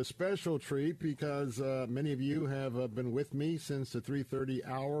afternoon, it's a special treat because many of you have been with me since the 3:30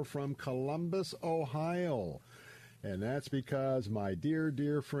 hour from Columbus, Ohio. And that's because my dear,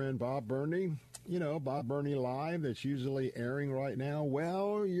 dear friend Bob Burney, you know, Bob Burney Live, that's usually airing right now,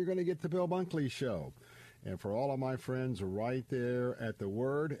 well, you're going to get the Bill Bunkley Show. And for all of my friends right there at The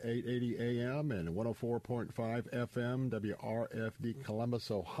Word, 880 AM and 104.5 FM, WRFD Columbus,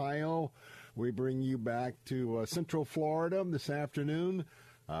 Ohio, we bring you back to Central Florida this afternoon.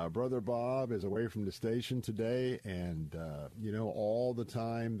 Brother Bob is away from the station today, and, you know, all the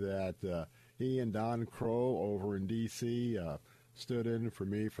time that he and Don Crow over in D.C. Stood in for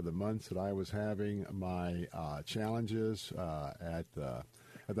me for the months that I was having my challenges at the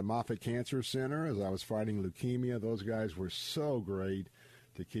Moffitt Cancer Center as I was fighting leukemia. Those guys were so great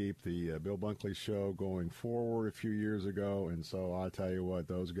to keep the Bill Bunkley Show going forward a few years ago. And so I'll tell you what,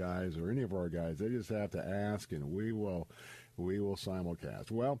 those guys or any of our guys, they just have to ask, and we will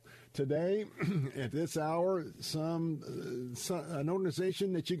simulcast. Well, today at this hour, an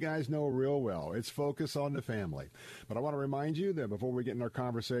organization that you guys know real well. It's Focus on the Family. But I want to remind you that before we get in our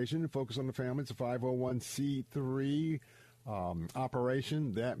conversation, Focus on the Family, it's a 501c3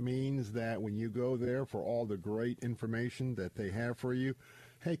 operation. That means that when you go there for all the great information that they have for you,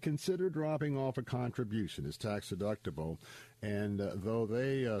 hey, consider dropping off a contribution. It's tax deductible. And though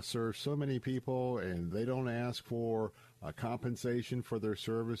they serve so many people and they don't ask for compensation for their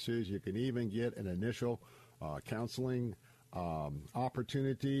services, you can even get an initial counseling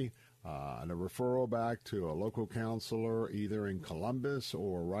opportunity and a referral back to a local counselor either in Columbus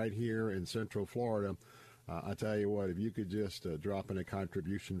or right here in Central Florida. I tell you what, if you could just drop in a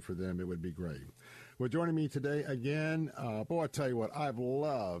contribution for them, it would be great. Well, joining me today again, boy, I tell you what, I've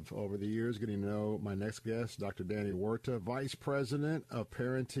loved over the years getting to know my next guest, Dr. Danny Huerta, Vice President of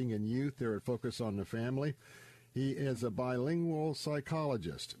Parenting and Youth there at Focus on the Family. He is a bilingual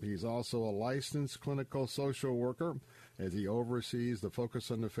psychologist. He's also a licensed clinical social worker as he oversees the Focus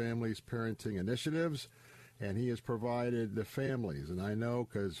on the Family's parenting initiatives. And he has provided the families, and I know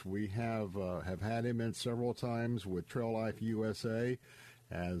because we have had him in several times with Trail Life USA,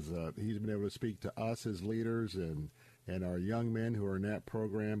 as he's been able to speak to us as leaders and our young men who are in that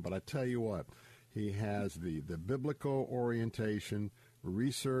program. But I tell you what, he has the biblical orientation,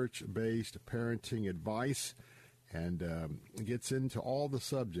 research-based parenting advice, and gets into all the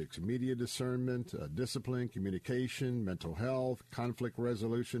subjects: media discernment, discipline, communication, mental health, conflict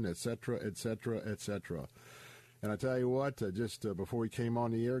resolution, etc., etc., etc. And I tell you what, just before we came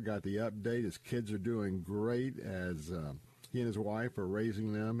on the air, got the update. His kids are doing great as he and his wife are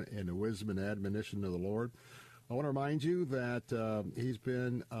raising them in the wisdom and admonition of the Lord. I want to remind you that he's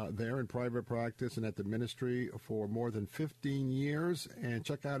been there in private practice and at the ministry for more than 15 years. And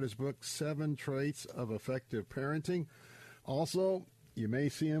check out his book, 7 Traits of Effective Parenting. Also, you may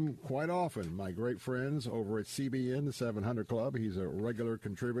see him quite often, my great friends over at CBN, the 700 Club. He's a regular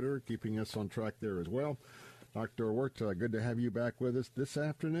contributor, keeping us on track there as well. Dr. Wirt, good to have you back with us this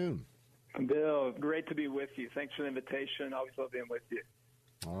afternoon. Bill, great to be with you. Thanks for the invitation. Always love being with you.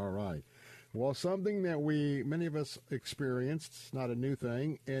 All right. Well, something that many of us experienced, it's not a new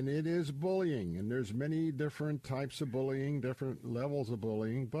thing, and it is bullying. And there's many different types of bullying, different levels of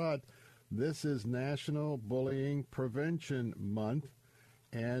bullying, but this is National Bullying Prevention Month.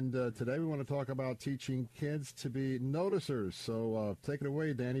 And today we want to talk about teaching kids to be noticers. So take it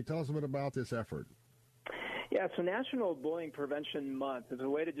away, Danny. Tell us a bit about this effort. Yeah, so National Bullying Prevention Month is a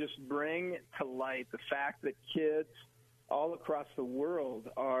way to just bring to light the fact that kids all across the world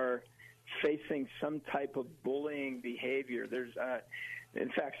are facing some type of bullying behavior. There's, in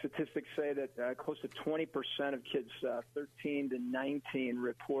fact, statistics say that close to 20% of kids 13 to 19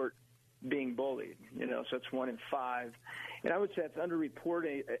 report being bullied. So it's 1 in 5. And I would say it's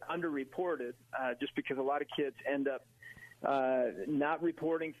underreported just because a lot of kids end up not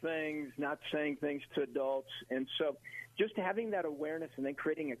reporting things, not saying things to adults. And so just having that awareness and then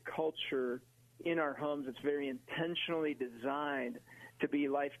creating a culture in our homes that's very intentionally designed to be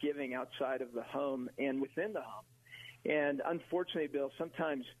life-giving outside of the home and within the home. And unfortunately, Bill,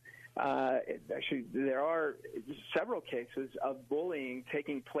 sometimes actually there are several cases of bullying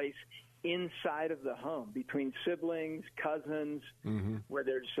taking place inside of the home between siblings, cousins, where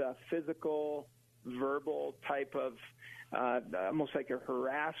there's physical, verbal type of almost like a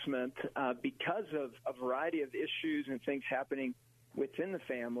harassment because of a variety of issues and things happening within the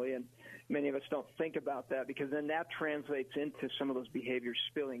family. And many of us don't think about that because then that translates into some of those behaviors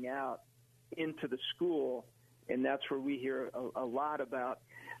spilling out into the school. And that's where we hear a lot about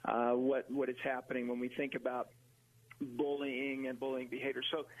what is happening when we think about bullying and bullying behavior.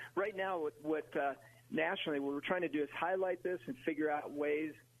 So right now, what nationally what we're trying to do is highlight this and figure out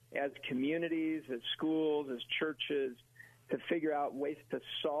ways as communities, as schools, as churches, to figure out ways to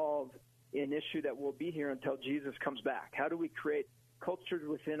solve an issue that will be here until Jesus comes back. How do we create cultures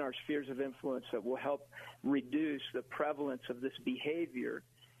within our spheres of influence that will help reduce the prevalence of this behavior?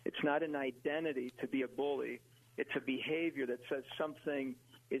 It's not an identity to be a bully. It's a behavior that says something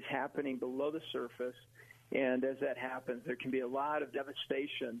is happening below the surface, and as that happens, there can be a lot of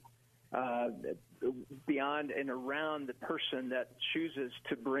devastation beyond and around the person that chooses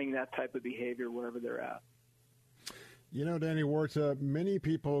to bring that type of behavior wherever they're at. Danny Wirt, many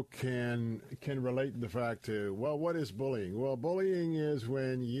people can relate the fact to, well, what is bullying? Well, bullying is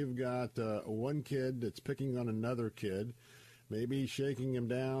when you've got one kid that's picking on another kid, maybe shaking him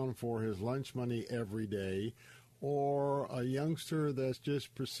down for his lunch money every day, or a youngster that's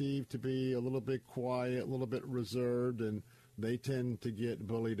just perceived to be a little bit quiet, a little bit reserved, and they tend to get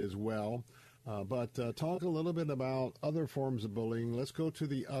bullied as well. But talk a little bit about other forms of bullying. Let's go to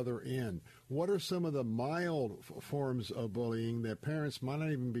the other end. What are some of the mild forms of bullying that parents might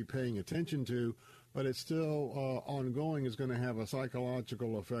not even be paying attention to, but it's still ongoing, is going to have a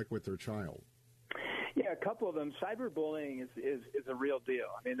psychological effect with their child? Yeah, a couple of them. Cyberbullying is a real deal.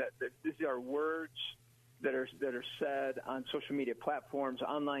 I mean, these are words that are said on social media platforms,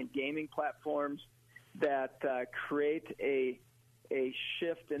 online gaming platforms that create a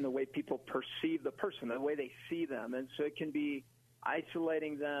shift in the way people perceive the person, the way they see them. And so it can be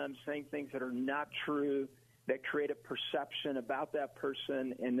isolating them, saying things that are not true, that create a perception about that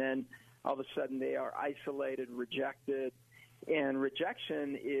person, and then all of a sudden they are isolated, rejected. And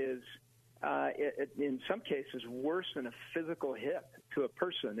rejection is, in some cases, worse than a physical hit to a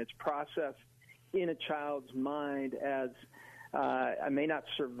person. It's processed in a child's mind as I may not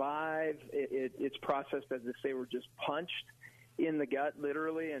survive. It's processed as if they were just punched in the gut,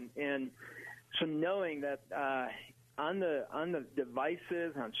 literally, and so knowing that on the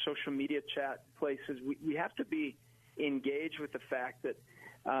devices, on social media chat places, we have to be engaged with the fact that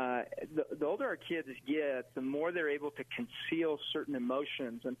the older our kids get, the more they're able to conceal certain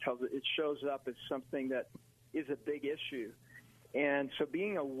emotions until it shows up as something that is a big issue. And so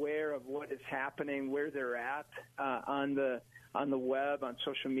being aware of what is happening, where they're at on the web, on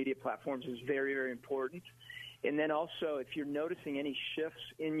social media platforms is very, very important. And then also, if you're noticing any shifts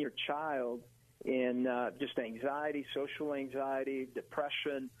in your child in just anxiety, social anxiety,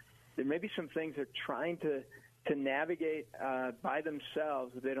 depression. There may be some things they're trying to navigate by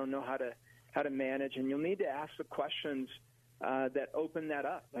themselves that they don't know how to manage, and you'll need to ask the questions that open that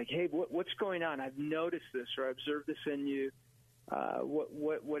up. Like, hey, what's going on? I've noticed this, or I observed this in you.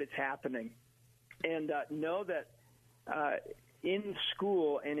 What is happening? And know that in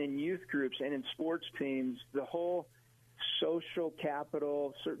school and in youth groups and in sports teams, the whole social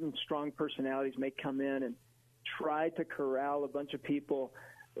capital, certain strong personalities may come in and try to corral a bunch of people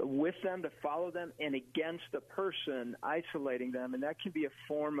with them to follow them and against a person, isolating them. And that can be a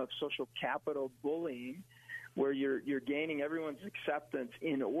form of social capital bullying, where you're gaining everyone's acceptance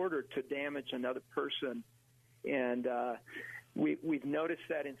in order to damage another person. And we've noticed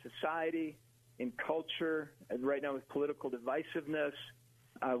that in society, in culture, and right now with political divisiveness.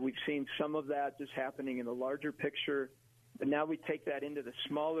 We've seen some of that just happening in the larger picture. But now we take that into the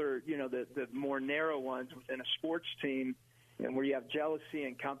smaller, the more narrow ones within a sports team, and where you have jealousy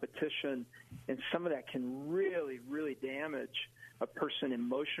and competition, and some of that can really, really damage a person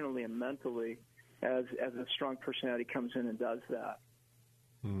emotionally and mentally as a strong personality comes in and does that.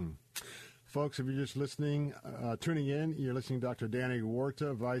 Folks, if you're just tuning in, you're listening to Dr. Danny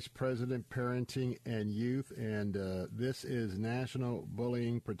Huerta, Vice President, Parenting and Youth, and this is National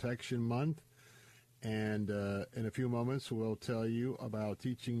Bullying Protection Month. And in a few moments, we'll tell you about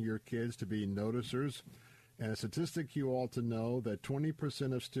teaching your kids to be noticers. And a statistic you ought to know that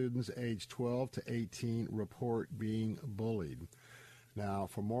 20% of students aged 12 to 18 report being bullied. Now,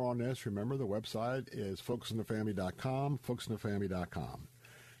 for more on this, remember the website is focusonthefamily.com, focusonthefamily.com.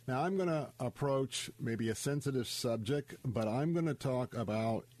 Now, I'm going to approach maybe a sensitive subject, but I'm going to talk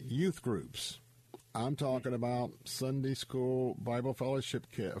about youth groups. I'm talking about Sunday school Bible fellowship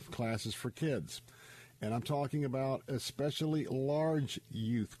classes for kids. And I'm talking about especially large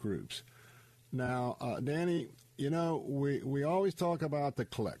youth groups. Now, Danny, we always talk about the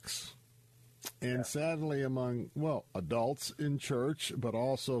cliques. And sadly, among, adults in church, but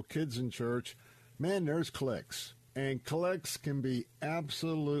also kids in church, man, there's cliques. And cliques can be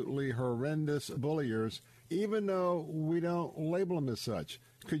absolutely horrendous bulliers, even though we don't label them as such.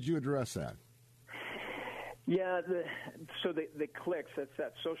 Could you address that? Yeah, the cliques, that's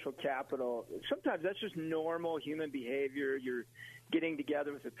that social capital. Sometimes that's just normal human behavior. You're getting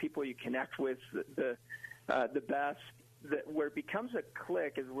together with the people you connect with the best. Where it becomes a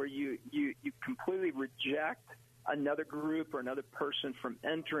clique is where you completely reject another group or another person from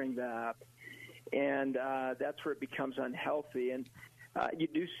entering that, and that's where it becomes unhealthy. And you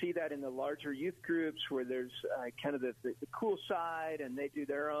do see that in the larger youth groups where there's kind of the cool side, and they do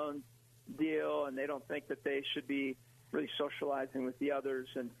their own deal, and they don't think that they should be really socializing with the others.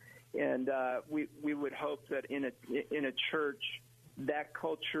 And we would hope that in a church, that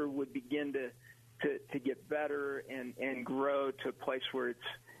culture would begin to get better and grow to a place where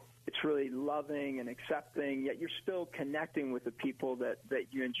it's really loving and accepting, yet you're still connecting with the people that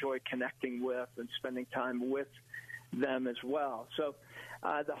you enjoy connecting with and spending time with them as well. So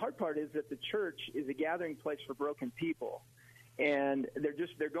the hard part is that the church is a gathering place for broken people. And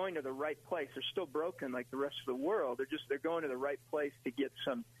they're going to the right place. They're still broken like the rest of the world. They're going to the right place to get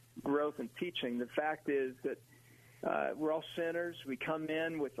some growth and teaching. The fact is that we're all sinners. We come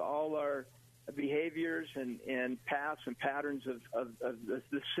in with all our behaviors and paths and patterns of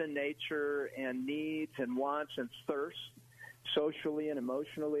the sin nature and needs and wants and thirst, socially and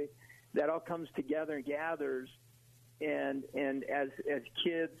emotionally. That all comes together and gathers. And as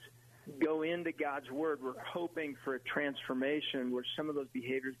kids go into God's Word, we're hoping for a transformation where some of those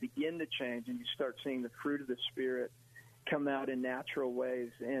behaviors begin to change and you start seeing the fruit of the Spirit come out in natural ways.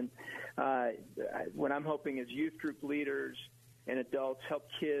 And what I'm hoping is youth group leaders and adults help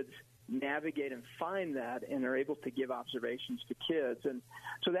kids navigate and find that and are able to give observations to kids. And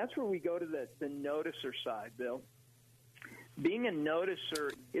so that's where we go to the noticer side, Bill. Being a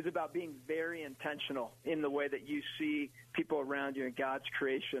noticer is about being very intentional in the way that you see people around you in God's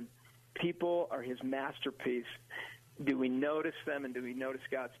creation. People are His masterpiece. Do we notice them, and do we notice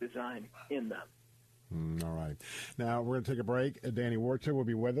God's design in them? All right. Now, we're going to take a break. Danny Huerta will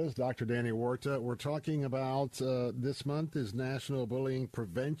be with us. Dr. Danny Huerta. We're talking about this month is National Bullying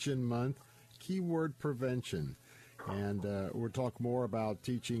Prevention Month. Keyword prevention. And we'll talk more about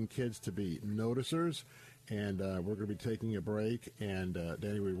teaching kids to be noticers. And we're going to be taking a break. And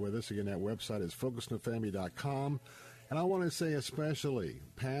Danny will be with us. Again, that website is focusonthefamily.com. And I want to say especially,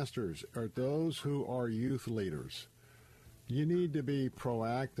 pastors, or those who are youth leaders, you need to be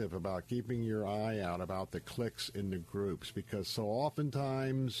proactive about keeping your eye out about the cliques in the groups, because so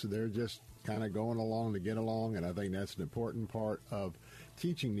oftentimes they're just kind of going along to get along, and I think that's an important part of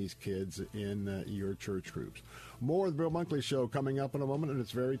teaching these kids in your church groups. More of the Bill Bunkley Show coming up in a moment, and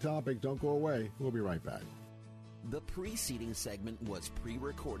it's very topic. Don't go away. We'll be right back. The preceding segment was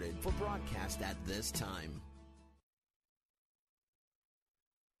pre-recorded for broadcast at this time.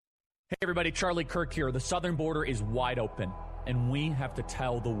 Hey everybody, Charlie Kirk here. The southern border is wide open, and we have to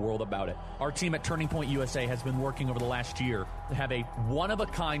tell the world about it. Our team at Turning Point USA has been working over the last year to have a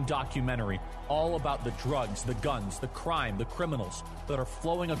one-of-a-kind documentary all about the drugs, the guns, the crime, the criminals that are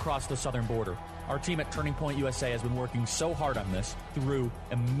flowing across the southern border. Our team at Turning Point USA has been working so hard on this through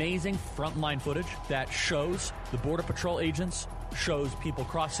amazing frontline footage that shows the Border Patrol agents, shows people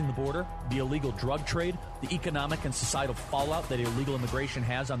crossing the border, the illegal drug trade, the economic and societal fallout that illegal immigration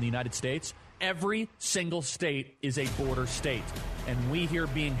has on the United States. Every single state is a border state. And we here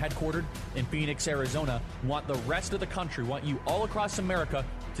being headquartered in Phoenix, Arizona, want the rest of the country, want you all across America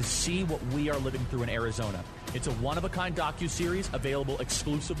to see what we are living through in Arizona. It's a one-of-a-kind docuseries available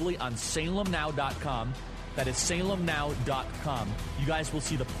exclusively on SalemNow.com. That is SalemNow.com. You guys will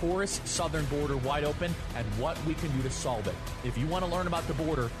see the porous southern border wide open and what we can do to solve it. If you want to learn about the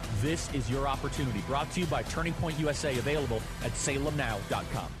border, this is your opportunity. Brought to you by Turning Point USA, available at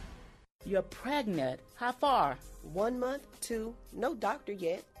SalemNow.com. You're pregnant. How far? 1 month, 2. No doctor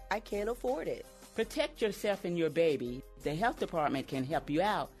yet. I can't afford it. Protect yourself and your baby. The health department can help you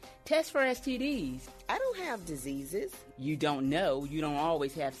out. Test for STDs. I don't have diseases. You don't know. You don't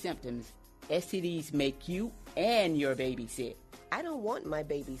always have symptoms. STDs make you and your baby sick. I don't want my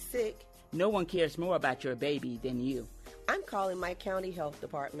baby sick. No one cares more about your baby than you. I'm calling my county health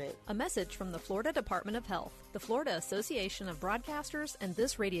department. A message from the Florida Department of Health, the Florida Association of Broadcasters, and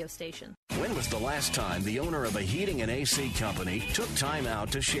this radio station. When was the last time the owner of a heating and AC company took time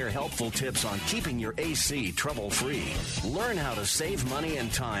out to share helpful tips on keeping your AC trouble-free? Learn how to save money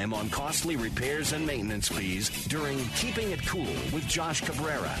and time on costly repairs and maintenance fees during Keeping It Cool with Josh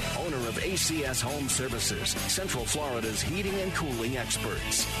Cabrera, owner of ACS Home Services, Central Florida's heating and cooling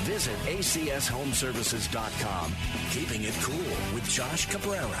experts. Visit acshomeservices.com. Keeping It Cool with Josh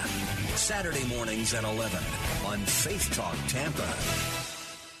Cabrera. Saturday mornings at 11 on Faith Talk Tampa.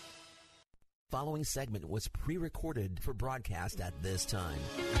 Following segment was pre-recorded for broadcast at this time.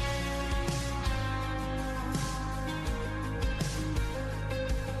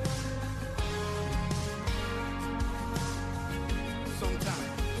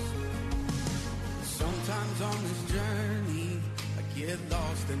 Sometimes on this journey, I get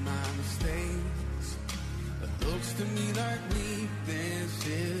lost in my mistakes. It looks to me like weakness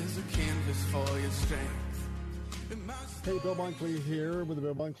is a canvas for your strength. Hey, Bill Bunkley here with the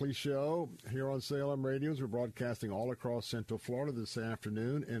Bill Bunkley Show here on Salem Radios. We're broadcasting all across Central Florida this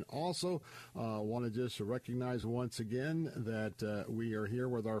afternoon. And also want to just recognize once again that we are here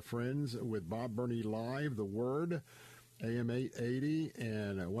with our friends with Bob Burney Live, The Word, AM 880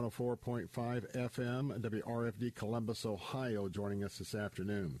 and 104.5 FM, WRFD Columbus, Ohio, joining us this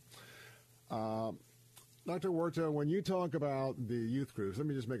afternoon. Dr. Huerta, when you talk about the youth groups, let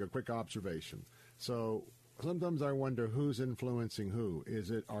me just make a quick observation. So sometimes I wonder who's influencing who. Is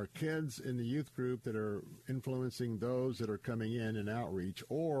it our kids in the youth group that are influencing those that are coming in outreach,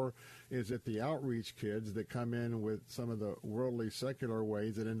 or is it the outreach kids that come in with some of the worldly secular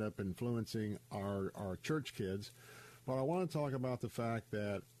ways that end up influencing our church kids? But I want to talk about the fact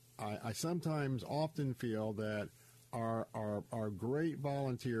that I sometimes often feel that our great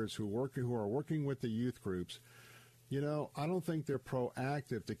volunteers who are working with the youth groups, you know, I don't think they're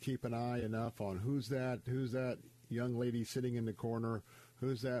proactive to keep an eye enough on who's that young lady sitting in the corner,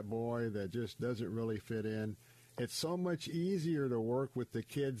 who's that boy that just doesn't really fit in. It's so much easier to work with the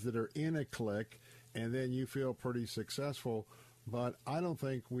kids that are in a clique, and then you feel pretty successful. But I don't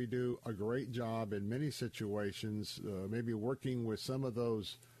think we do a great job in many situations, maybe working with some of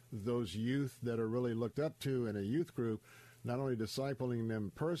those youth that are really looked up to in a youth group, not only discipling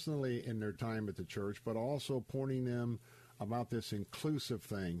them personally in their time at the church, but also pointing them about this inclusive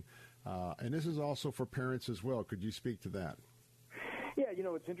thing. And this is also for parents as well. Could you speak to that? Yeah, you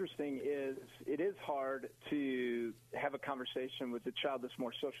know, what's interesting is it is hard to have a conversation with a child that's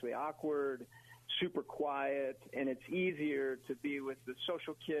more socially awkward, super quiet, and it's easier to be with the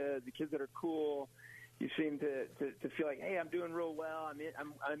social kids, the kids that are cool. You seem to feel like, hey, I'm doing real well.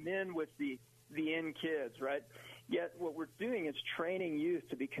 I'm in with the in kids, right? Yet what we're doing is training youth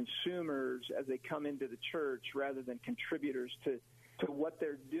to be consumers as they come into the church rather than contributors to what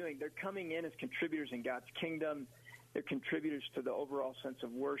they're doing. They're coming in as contributors in God's kingdom. They're contributors to the overall sense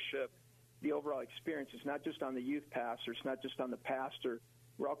of worship, the overall experience. It's not just on the youth pastor. It's not just on the pastor.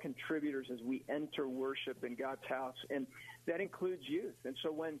 We're all contributors as we enter worship in God's house, and that includes youth. And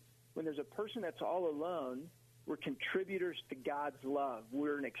so when when there's a person that's all alone, we're contributors to God's love.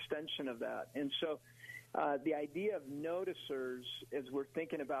 We're an extension of that. And so the idea of noticers, as we're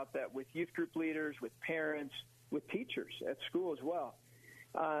thinking about that with youth group leaders, with parents, with teachers at school as well,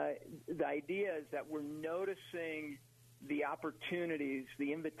 the idea is that we're noticing the opportunities,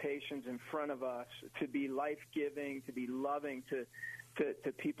 the invitations in front of us to be life-giving, to be loving to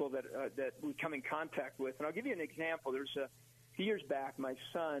people that we come in contact with. And I'll give you an example. There's a few years back, my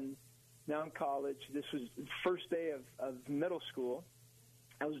son, now in college, this was the first day of middle school.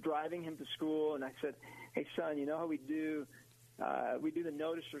 I was driving him to school, and I said, hey, son, you know how we do the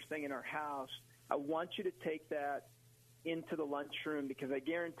noticers thing in our house? I want you to take that into the lunchroom, because I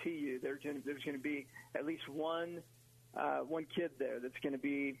guarantee you there's going to be at least one kid there that's going to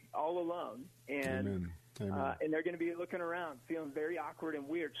be all alone, and Amen. And they're going to be looking around, feeling very awkward and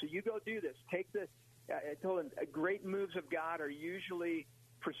weird. So you go do this. Take this. I told him great moves of God are usually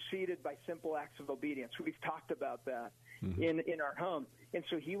preceded by simple acts of obedience. We've talked about that in our home. And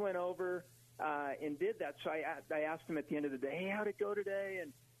so he went over and did that. So I asked him at the end of the day, hey, how'd it go today?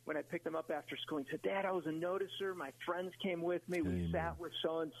 And when I picked him up after school, he said, Dad, I was a noticer. My friends came with me. We sat with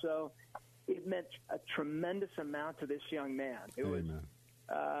so-and-so. It meant a tremendous amount to this young man. It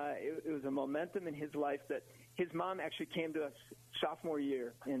was a momentum in his life that his mom actually came to us sophomore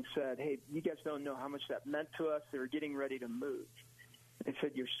year and said, hey, you guys don't know how much that meant to us. They were getting ready to move. They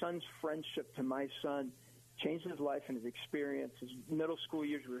said, your son's friendship to my son changed his life and his experience. His middle school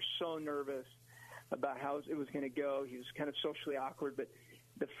years, we were so nervous about how it was going to go. He was kind of socially awkward, but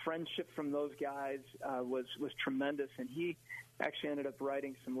the friendship from those guys was tremendous. And he actually ended up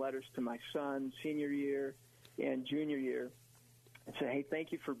writing some letters to my son senior year and junior year and said, hey,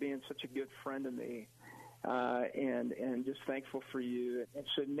 thank you for being such a good friend to me, and just thankful for you. And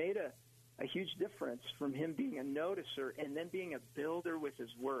so it made a huge difference from him being a noticer and then being a builder with his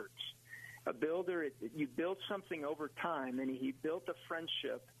words. A builder, you build something over time, and he built a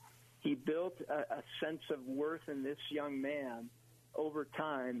friendship. He built a sense of worth in this young man over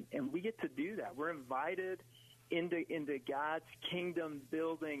time, and we get to do that. We're invited into God's kingdom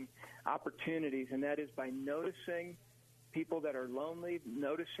building opportunities, and that is by noticing people that are lonely,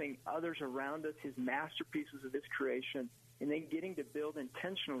 noticing others around us, his masterpieces of his creation, and then getting to build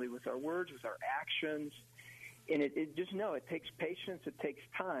intentionally with our words, with our actions. And it takes patience, it takes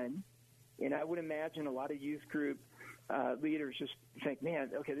time. And I would imagine a lot of youth group leaders just think, man,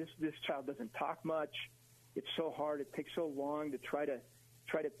 okay, this child doesn't talk much. It's so hard. It takes so long to try to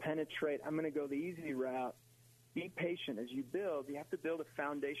penetrate. I'm going to go the easy route. Be patient. As you build, you have to build a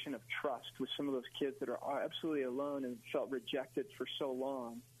foundation of trust with some of those kids that are absolutely alone and felt rejected for so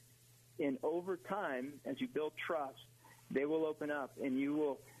long. And over time, as you build trust, they will open up, and you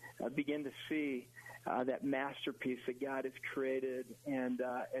will begin to see that masterpiece that God has created. And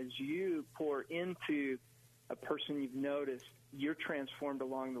as you pour into a person you've noticed, you're transformed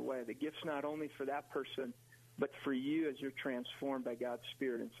along the way. The gift's not only for that person, but for you as you're transformed by God's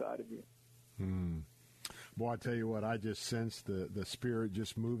Spirit inside of you. Boy, I tell you what, I just sense the Spirit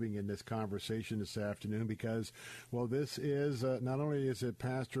just moving in this conversation this afternoon because, well, this is not only is it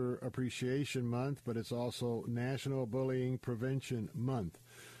Pastor Appreciation Month, but it's also National Bullying Prevention Month.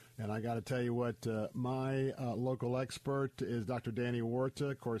 And I got to tell you what, my local expert is Dr. Danny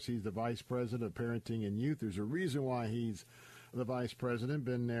Warta. Of course, he's the Vice President of Parenting and Youth. There's a reason why he's the Vice President,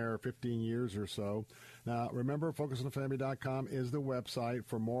 been there 15 years or so. Now, remember, FocusOnTheFamily.com is the website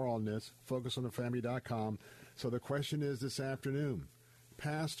for more on this, FocusOnTheFamily.com. So the question is this afternoon,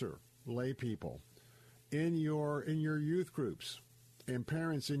 pastor, lay people, in your youth groups, and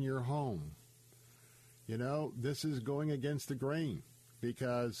parents in your home, you know, this is going against the grain.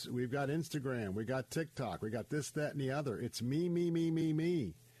 Because we've got Instagram, we got TikTok, we got this, that, and the other. It's me, me, me, me,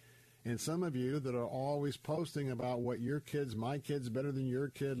 me. And some of you that are always posting about what your kids, my kid's better than your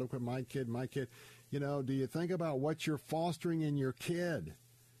kid, look what my kid. You know, do you think about what you're fostering in your kid?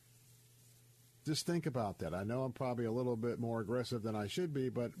 Just think about that. I know I'm probably a little bit more aggressive than I should be,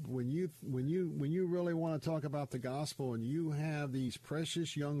 but when you really want to talk about the gospel and you have these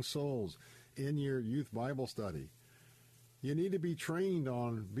precious young souls in your youth Bible study, you need to be trained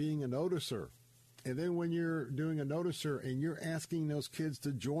on being a noticer. And then when you're doing a noticer and you're asking those kids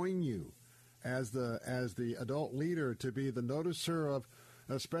to join you as the adult leader to be the noticer of,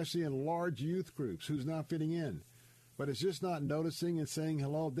 especially in large youth groups, who's not fitting in. But it's just not noticing and saying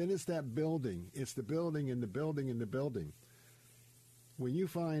hello. Then it's that building. It's the building and the building and the building. When you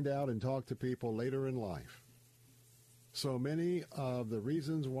find out and talk to people later in life, so many of the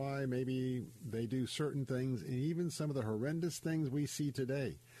reasons why maybe they do certain things, and even some of the horrendous things we see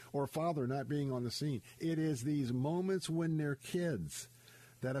today, or father not being on the scene, it is these moments when they're kids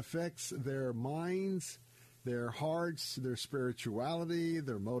that affects their minds, their hearts, their spirituality,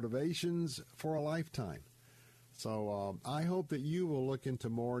 their motivations for a lifetime. So I hope that you will look into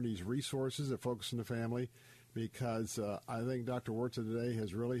more of these resources that focus on the family, because I think Dr. Wurtza today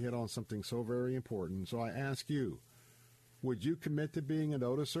has really hit on something so very important. So I ask you, would you commit to being a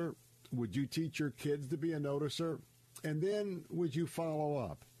noticer? Would you teach your kids to be a noticer? And then would you follow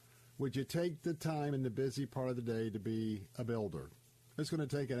up? Would you take the time in the busy part of the day to be a builder? It's going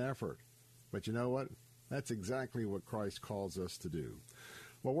to take an effort. But you know what? That's exactly what Christ calls us to do.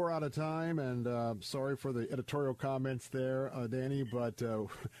 Well, we're out of time, and sorry for the editorial comments there, Danny, but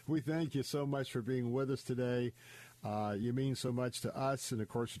we thank you so much for being with us today. You mean so much to us and, of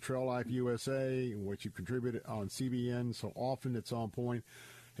course, to Trail Life USA, what you contributed on CBN so often. It's on point.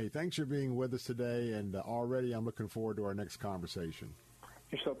 Hey, thanks for being with us today, and already I'm looking forward to our next conversation.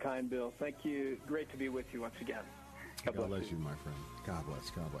 You're so kind, Bill. Thank you. Great to be with you once again. God bless you, my friend. God bless.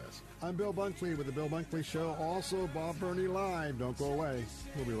 God bless. I'm Bill Bunkley with The Bill Bunkley Show. Also, Bob Burney Live. Don't go away.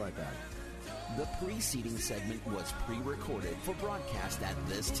 We'll be right back. The preceding segment was pre-recorded for broadcast at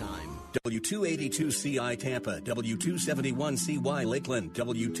this time. W282CI Tampa, W271CY Lakeland,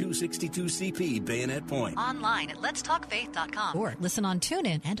 W262CP Bayonet Point. Online at letstalkfaith.com or listen on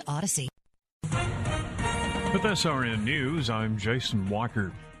TuneIn and Odyssey. With SRN News, I'm Jason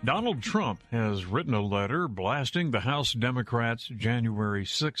Walker. Donald Trump has written a letter blasting the House Democrats' January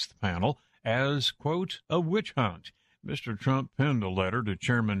 6th panel as, quote, a witch hunt. Mr. Trump penned a letter to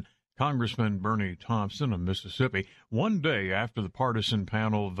Chairman Congressman Bernie Thompson of Mississippi one day after the partisan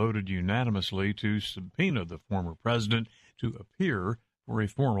panel voted unanimously to subpoena the former president to appear for a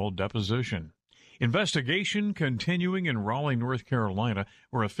formal deposition. Investigation continuing in Raleigh, North Carolina,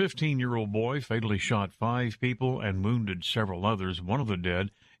 where a 15-year-old boy fatally shot 5 people and wounded several others, one of the dead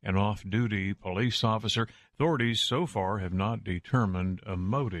an off-duty police officer. Authorities so far have not determined a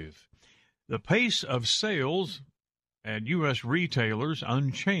motive. The pace of sales at U.S. retailers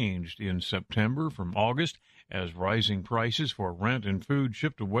unchanged in September from August as rising prices for rent and food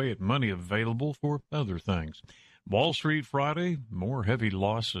chipped away at money available for other things. Wall Street Friday, more heavy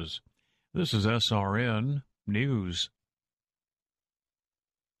losses. This is SRN News.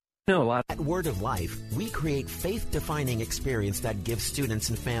 At Word of Life, we create faith-defining experience that gives students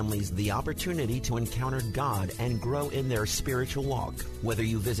and families the opportunity to encounter God and grow in their spiritual walk. Whether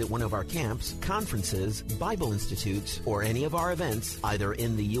you visit one of our camps, conferences, Bible institutes, or any of our events, either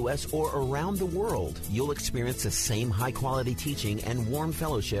in the U.S. or around the world, you'll experience the same high-quality teaching and warm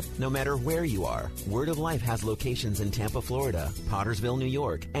fellowship no matter where you are. Word of Life has locations in Tampa, Florida, Pottersville, New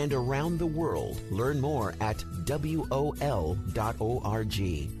York, and around the world. Learn more at WOL.org.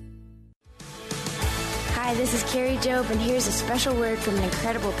 Hi, this is Carrie Job, and here's a special word from an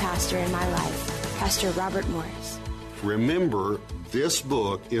incredible pastor in my life, Pastor Robert Morris. Remember, this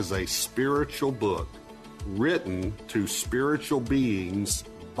book is a spiritual book written to spiritual beings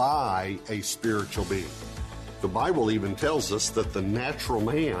by a spiritual being. The Bible even tells us that the natural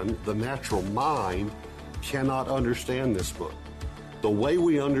man, the natural mind, cannot understand this book. The way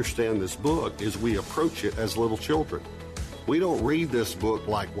we understand this book is we approach it as little children. We don't read this book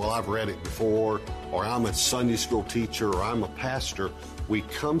like, well, I've read it before, or I'm a Sunday school teacher, or I'm a pastor. We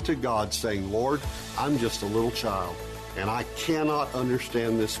come to God saying, Lord, I'm just a little child, and I cannot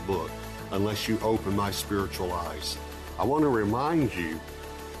understand this book unless you open my spiritual eyes. I want to remind you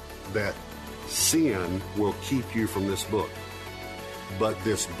that sin will keep you from this book, but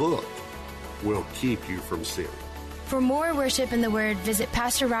this book will keep you from sin. For more worship in the Word, visit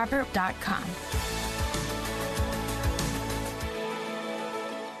PastorRobert.com.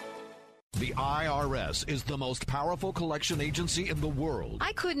 The IRS is the most powerful collection agency in the world.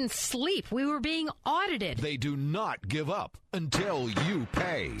 I couldn't sleep. We were being audited. They do not give up until you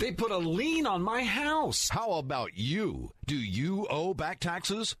pay. They put a lien on my house. How about you? Do you owe back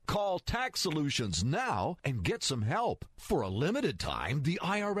taxes? Call Tax Solutions now and get some help. For a limited time, the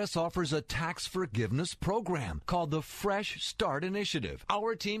IRS offers a tax forgiveness program called the Fresh Start Initiative.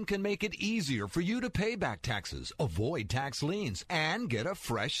 Our team can make it easier for you to pay back taxes, avoid tax liens, and get a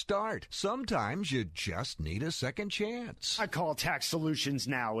fresh start. Sometimes you just need a second chance. I call Tax Solutions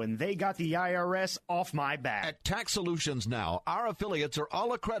now, and they got the IRS off my back. At Tax Solutions Now, our affiliates are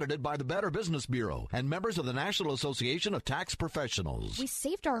all accredited by the Better Business Bureau and members of the National Association of Tax Professionals. We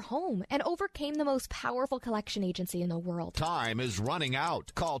saved our home and overcame the most powerful collection agency in the world. Time is running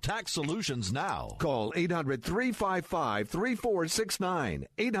out. Call Tax Solutions now. Call 800-355-3469.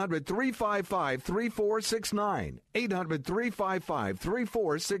 800-355-3469.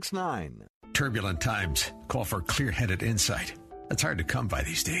 800-355-3469. Turbulent times call for clear-headed insight. That's hard to come by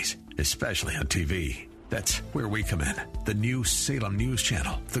these days, especially on TV. That's where we come in. The new Salem News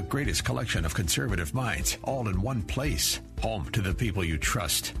Channel, the greatest collection of conservative minds, all in one place. Home to the people you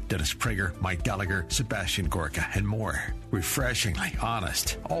trust. Dennis Prager, Mike Gallagher, Sebastian Gorka, and more. Refreshingly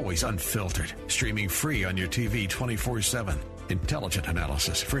honest, always unfiltered. Streaming free on your TV 24/7. Intelligent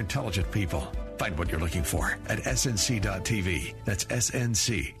analysis for intelligent people. Find what you're looking for at snc.tv. That's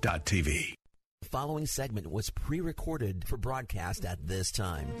snc.tv. The following segment was pre-recorded for broadcast at this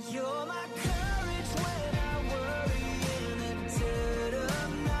time. You're my courage when I worry in the dead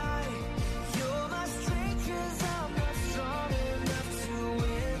of night. You're my strength 'cause I'm not strong enough to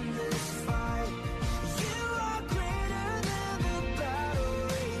win this fight. You are greater than the battle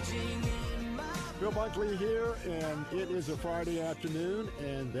raging in my Bill Bunkley here, and it is a Friday afternoon,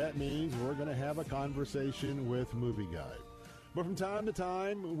 and that means we're going to have a conversation with Movie Guide. But from time to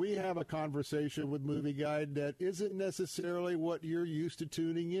time, we have a conversation with Movie Guide that isn't necessarily what you're used to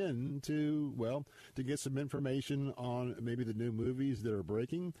tuning in to, well, to get some information on maybe the new movies that are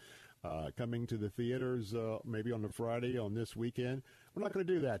breaking, coming to the theaters maybe on a Friday on this weekend. We're not going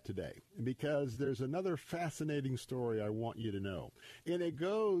to do that today because there's another fascinating story I want you to know. And it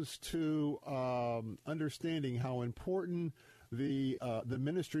goes to understanding how important the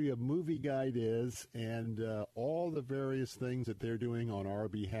Ministry of Movie Guide is and all the various things that they're doing on our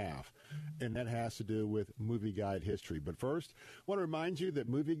behalf. And that has to do with Movie Guide history. But first, I want to remind you that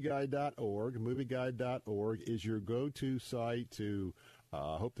movieguide.org is your go-to site to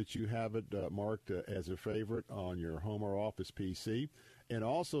hope that you have it marked as a favorite on your home or office PC. And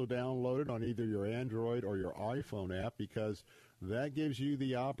also download it on either your Android or your iPhone app because that gives you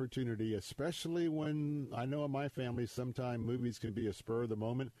the opportunity, especially when I know in my family sometimes movies can be a spur of the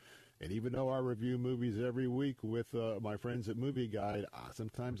moment. And even though I review movies every week with my friends at Movie Guide,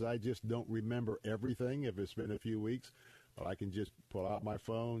 sometimes I just don't remember everything if it's been a few weeks. But I can just pull out my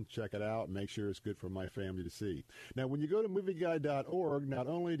phone, check it out, and make sure it's good for my family to see. Now, when you go to movieguide.org, not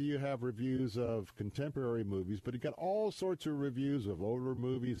only do you have reviews of contemporary movies, but you got all sorts of reviews of older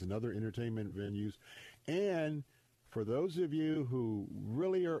movies and other entertainment venues. And for those of you who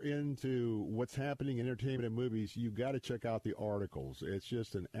really are into what's happening in entertainment and movies, you've got to check out the articles. It's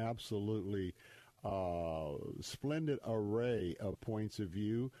just an absolutely splendid array of points of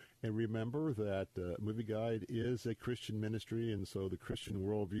view. And remember that Movie Guide is a Christian ministry, and so the Christian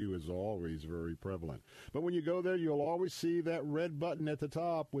worldview is always very prevalent. But when you go there, you'll always see that red button at the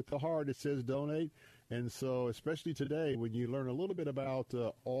top with the heart. It says donate. And so especially today, when you learn a little bit about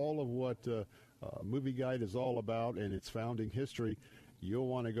all of what Movie Guide is all about and its founding history, you'll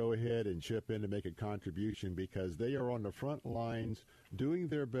want to go ahead and chip in and make a contribution because they are on the front lines doing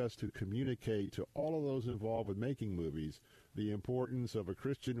their best to communicate to all of those involved with making movies the importance of a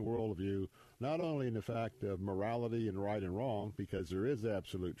Christian worldview, not only in the fact of morality and right and wrong, because there is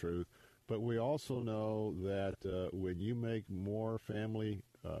absolute truth, but we also know that when you make more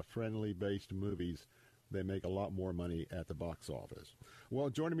family-friendly based movies, they make a lot more money at the box office. Well,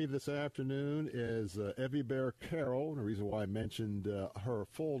 joining me this afternoon is Evie Bear Carroll. And the reason why I mentioned her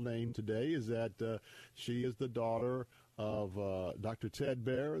full name today is that she is the daughter of Dr. Ted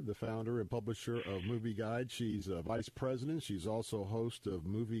Bear, the founder and publisher of Movie Guide. She's vice president. She's also host of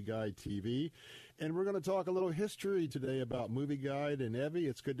Movie Guide TV. And we're going to talk a little history today about Movie Guide. And Evie,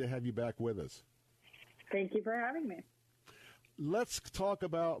 it's good to have you back with us. Thank you for having me. Let's talk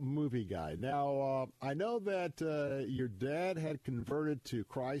about Movie Guide. Now, I know that your dad had converted to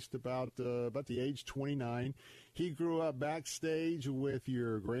Christ about the age 29. He grew up backstage with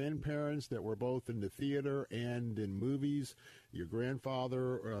your grandparents that were both in the theater and in movies. Your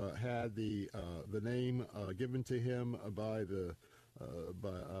grandfather had the name given to him by the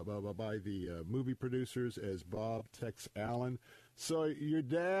movie producers as Bob Tex Allen. So your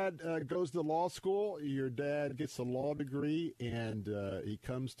dad goes to law school. Your dad gets a law degree, and he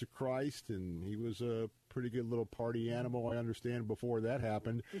comes to Christ, and he was a pretty good little party animal, I understand, before that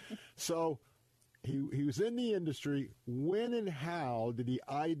happened. So he was in the industry. When and how did the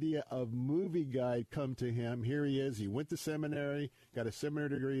idea of Movie Guide come to him? Here he is. He went to seminary, got a seminary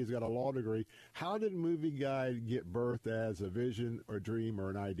degree. He's got a law degree. How did Movie Guide get birthed as a vision or dream or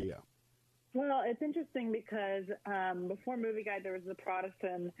an idea? Well, it's interesting because before Movie Guide, there was the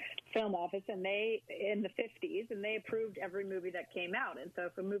Protestant Film Office, and they, in the 50s, and they approved every movie that came out. And so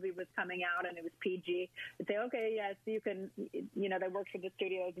if a movie was coming out and it was PG, they'd say, okay, yes, you can, they worked for the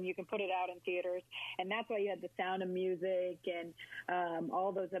studios and you can put it out in theaters. And that's why you had The Sound of Music and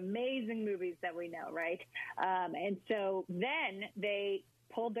all those amazing movies that we know, right? And so then they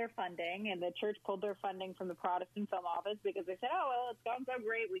pulled their funding, and the church pulled their funding from the Protestant Film Office because they said, oh, well, it's gone so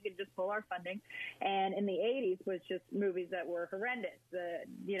great, we could just pull our funding. And in the 80s was just movies that were horrendous.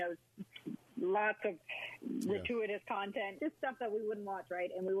 lots of gratuitous content, just stuff that we wouldn't watch,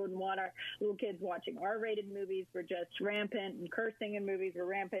 right? And we wouldn't want our little kids watching. R-rated movies were just rampant, and cursing in movies were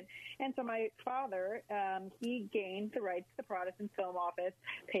rampant. And so my father, he gained the rights to the Protestant Film Office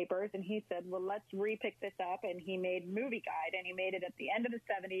papers, and he said, well, let's re-pick this up. And he made Movie Guide, and he made it at the end of the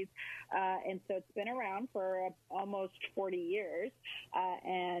 70s. And so it's been around for almost 40 years.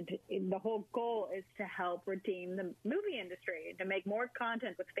 And the whole goal is to help redeem the movie industry, to make more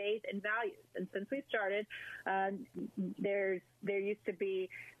content with faith and values. And since we started, there used to be,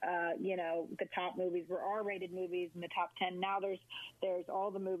 the top movies were R-rated movies in the top 10. Now there's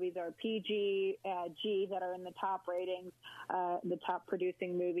all the movies are PG, G that are in the top ratings, the top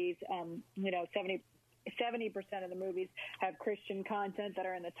producing movies. 70% of the movies have Christian content that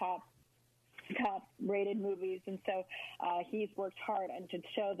are in the top rated movies. And so he's worked hard and to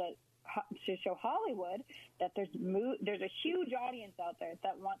show Hollywood that there's a huge audience out there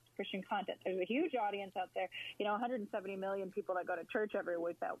that wants Christian content. There's a huge audience out there, 170 million people that go to church every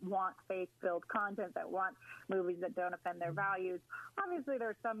week that want faith-filled content, that want movies that don't offend their values. Obviously, there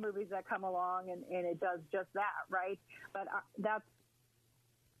are some movies that come along and it does just that, right? But that's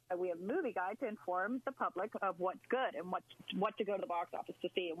we have Movie Guide to inform the public of what's good and what to go to the box office to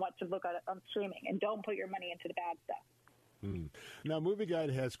see and what to look at on streaming, and don't put your money into the bad stuff. Now, Movie Guide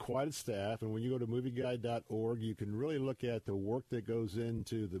has quite a staff, and when you go to movieguide.org, you can really look at the work that goes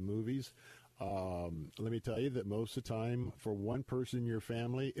into the movies. Let me tell you that most of the time, for one person in your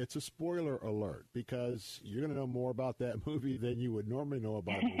family, it's a spoiler alert, because you're going to know more about that movie than you would normally know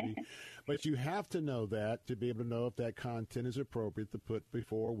about a movie. But you have to know that to be able to know if that content is appropriate to put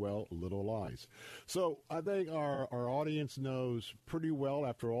before, well, little eyes. So I think our audience knows pretty well,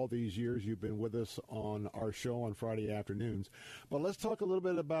 after all these years you've been with us on our show on Friday afternoons. But let's talk a little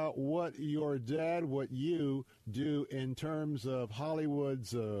bit about what your dad, what you do in terms of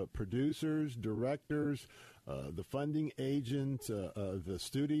Hollywood's producers, directors, the funding agent, the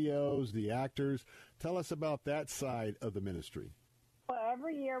studios, the actors. Tell us about that side of the ministry. Well,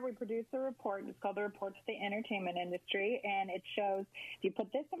 every year we produce a report. It's called the Report to the Entertainment Industry, and it shows if you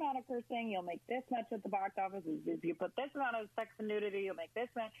put this amount of cursing, you'll make this much at the box office. If you put this amount of sex and nudity, you'll make this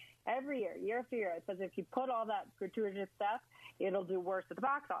much. Every year, year after year, it says if you put all that gratuitous stuff, it'll do worse at the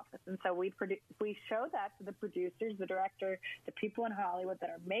box office. And so we show that to the producers, the director, the people in Hollywood that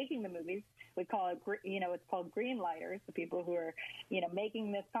are making the movies. We call it, it's called greenlighters, the people who are,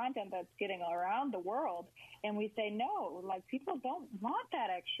 making this content that's getting around the world. And we say, no, people don't want that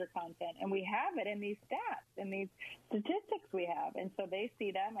extra content. And we have it in these stats and these statistics we have. And so they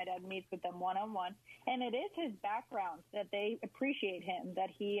see that. My dad meets with them one-on-one. And it is his background that they appreciate him, that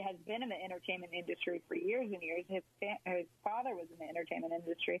he has been in the entertainment industry for years and years. His father was in the entertainment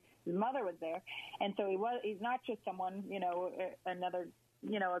industry. His mother was there. And so he's not just someone, another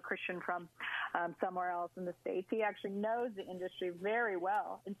a Christian from somewhere else in the States. He actually knows the industry very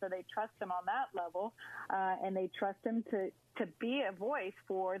well, and so they trust him on that level, and they trust him to be a voice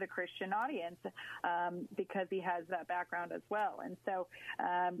for the Christian audience because he has that background as well. And so,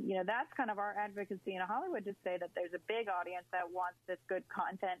 that's kind of our advocacy in Hollywood, to say that there's a big audience that wants this good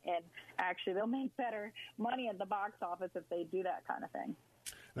content, and actually they'll make better money at the box office if they do that kind of thing.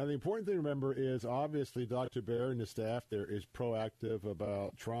 Now, the important thing to remember is, obviously, Dr. Baer and the staff there is proactive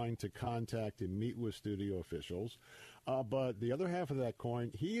about trying to contact and meet with studio officials. But the other half of that coin,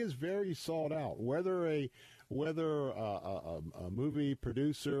 he is very sought out. Whether a movie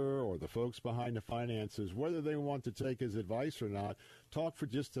producer or the folks behind the finances, whether they want to take his advice or not, talk for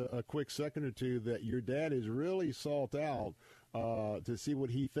just a quick second or two that your dad is really sought out to see what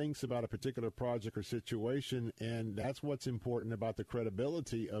he thinks about a particular project or situation, and that's what's important about the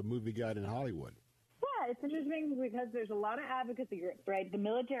credibility of Movie Guide in Hollywood. Yeah, it's interesting because there's a lot of advocacy groups, right? The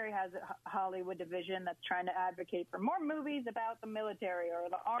military has a Hollywood division that's trying to advocate for more movies about the military or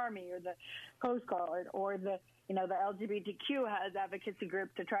the Army or the Coast Guard, or the LGBTQ has advocacy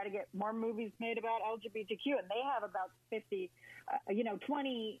groups to try to get more movies made about LGBTQ, and they have about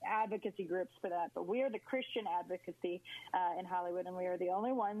 20 advocacy groups for that. But we are the Christian advocacy in Hollywood, and we are the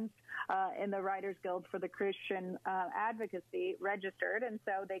only ones in the Writers Guild for the Christian advocacy registered. And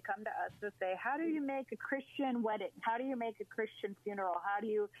so they come to us to say, how do you make a Christian wedding? How do you make a Christian funeral?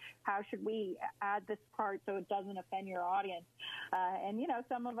 How should we add this part so it doesn't offend your audience? And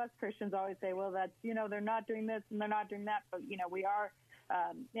some of us Christians always say, well, that's, they're not doing this and they're not doing that. But, we are,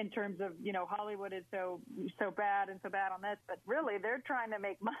 in terms of, Hollywood is so bad and so bad on this, but really they're trying to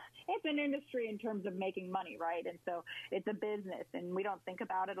make money. It's an industry in terms of making money, right? And so it's a business, and we don't think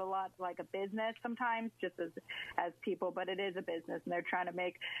about it a lot like a business sometimes, just as people, but it is a business, and they're trying to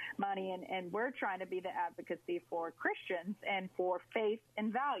make money, and we're trying to be the advocacy for Christians and for faith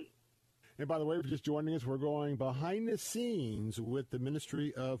and values. And by the way, if you're just joining us, we're going behind the scenes with the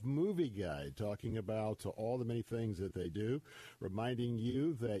Ministry of Movie Guide, talking about all the many things that they do, reminding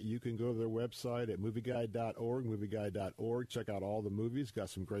you that you can go to their website at movieguide.org, movieguide.org, check out all the movies,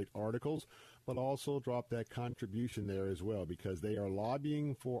 got some great articles, but also drop that contribution there as well, because they are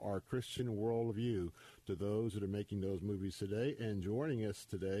lobbying for our Christian worldview to those that are making those movies today. And joining us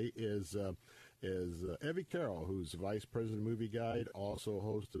today is Evie Carroll, who's Vice President of Movie Guide, also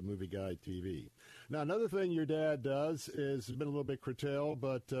host of Movie Guide TV. Now, another thing your dad does is been a little bit curtailed,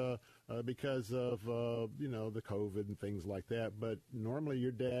 but because of, the COVID and things like that. But normally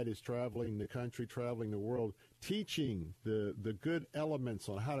your dad is traveling the country, traveling the world, teaching the good elements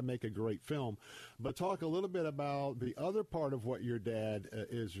on how to make a great film. But talk a little bit about the other part of what your dad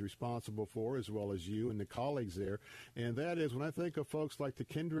is responsible for, as well as you and the colleagues there. And that is, when I think of folks like the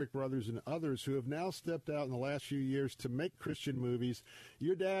Kendrick brothers and others who have now stepped out in the last few years to make Christian movies,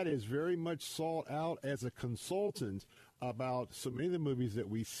 your dad is very much sought out as a consultant about so many of the movies that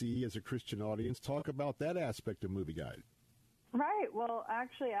we see as a Christian audience. Talk about that aspect of Movie Guide. Right. Well,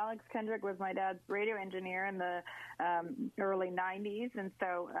 actually, Alex Kendrick was my dad's radio engineer in the early 90s, and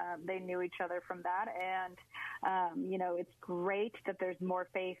so they knew each other from that. And, it's great that there's more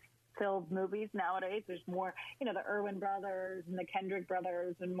faith-filled movies nowadays. There's more, the Irwin brothers and the Kendrick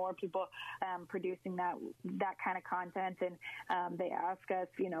brothers and more people producing that kind of content. And they ask us,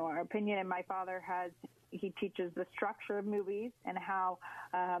 our opinion. And my father he teaches the structure of movies and how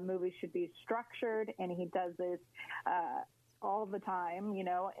movies should be structured. And he does this all the time,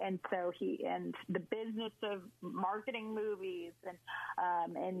 and so and the business of marketing movies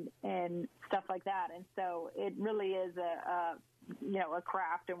and stuff like that. And so it really is a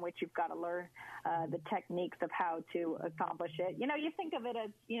craft in which you've got to learn the techniques of how to accomplish it. You think of it as,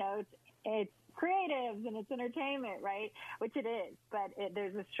 it's creative and it's entertainment, right? Which it is, but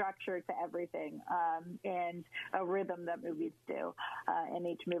there's a structure to everything and a rhythm that movies do in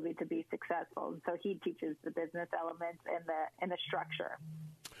each movie to be successful. And so he teaches the business elements and the structure.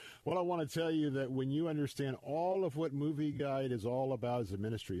 Well, I want to tell you that when you understand all of what Movie Guide is all about as a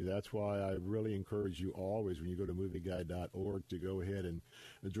ministry, that's why I really encourage you always, when you go to movieguide.org, to go ahead and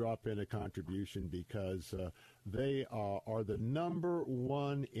drop in a contribution, because they are the number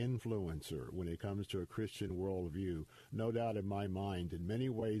one influencer when it comes to a Christian worldview, no doubt in my mind, in many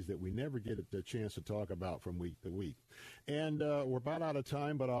ways that we never get the chance to talk about from week to week. And we're about out of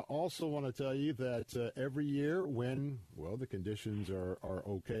time, but I also want to tell you that every year when, the conditions are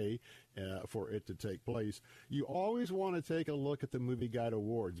okay for it to take place, you always want to take a look at the Movie Guide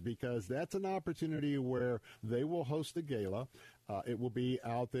Awards, because that's an opportunity where they will host a gala. It will be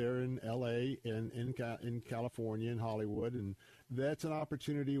out there in L.A. and in California and Hollywood, and that's an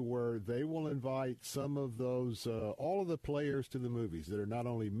opportunity where they will invite some of those, all of the players to the movies that are not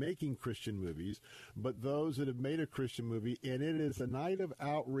only making Christian movies, but those that have made a Christian movie, and it is a night of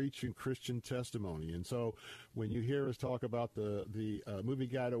outreach and Christian testimony. And so when you hear us talk about the Movie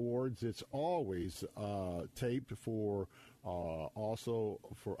Guide Awards, it's always taped for also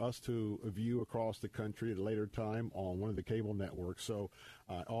for us to view across the country at a later time on one of the cable networks. So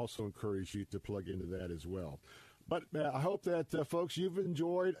I also encourage you to plug into that as well. But I hope that, folks, you've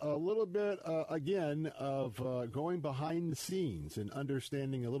enjoyed a little bit, again, of going behind the scenes and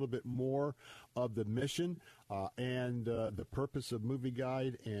understanding a little bit more of the mission and the purpose of Movie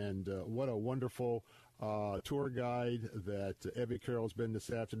Guide, and what a wonderful tour guide that Evie Carroll's been this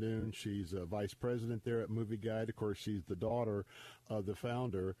afternoon. She's vice president there at Movie Guide. Of course, she's the daughter of the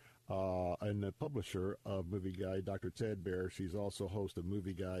founder and the publisher of Movie Guide, Dr. Ted Baehr. She's also host of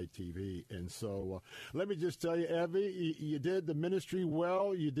Movie Guide TV. And so let me just tell you, Evie, you did the ministry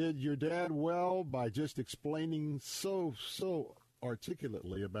well. You did your dad well by just explaining so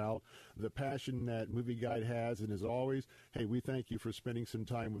articulately about the passion that Movie Guide has. And as always, hey, we thank you for spending some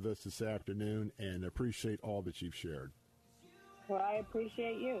time with us this afternoon and appreciate all that you've shared. Well, I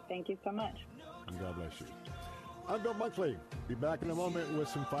appreciate you. Thank you so much. And God bless you. I'm Bill Bunkley. Be back in a moment with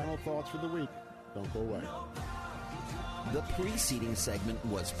some final thoughts for the week. Don't go away. The preceding segment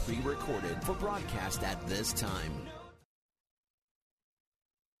was pre-recorded for broadcast at this time.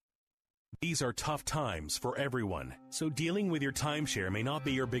 These are tough times for everyone, so dealing with your timeshare may not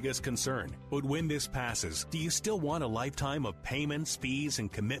be your biggest concern. But when this passes, do you still want a lifetime of payments, fees,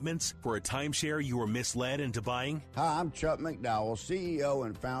 and commitments for a timeshare you were misled into buying? Hi, I'm Chuck McDowell, CEO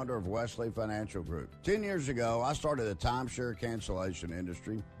and founder of Wesley Financial Group. 10 years ago, I started the timeshare cancellation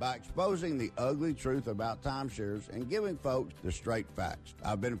industry by exposing the ugly truth about timeshares and giving folks the straight facts.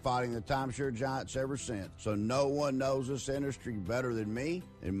 I've been fighting the timeshare giants ever since, so no one knows this industry better than me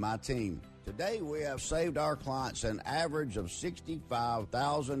and my team. Today, we have saved our clients an average of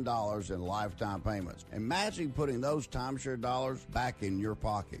 $65,000 in lifetime payments. Imagine putting those timeshare dollars back in your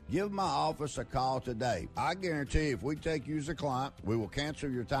pocket. Give my office a call today. I guarantee if we take you as a client, we will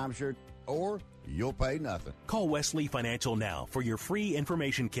cancel your timeshare or you'll pay nothing. Call Wesley Financial now for your free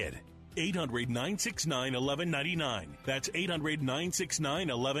information kit. 800-969-1199. That's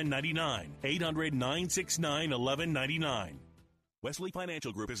 800-969-1199. 800-969-1199. Wesley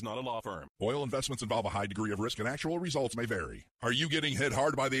Financial Group is not a law firm. Oil investments involve a high degree of risk and actual results may vary. Are you getting hit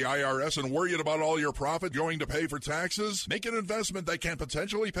hard by the IRS and worried about all your profit going to pay for taxes? Make an investment that can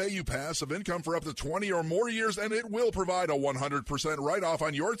potentially pay you passive income for up to 20 or more years, and it will provide a 100% write-off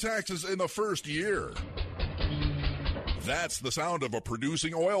on your taxes in the first year. That's the sound of a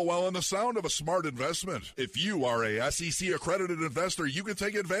producing oil well and the sound of a smart investment. If you are a SEC-accredited investor, you can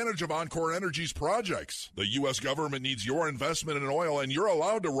take advantage of Encore Energy's projects. The U.S. government needs your investment in oil, and you're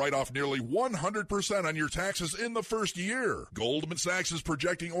allowed to write off nearly 100% on your taxes in the first year. Goldman Sachs is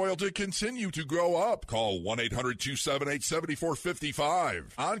projecting oil to continue to go up. Call 1-800-278-7455.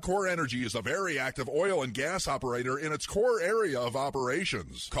 Encore Energy is a very active oil and gas operator in its core area of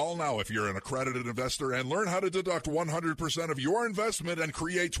operations. Call now if you're an accredited investor and learn how to deduct 100% of your investment and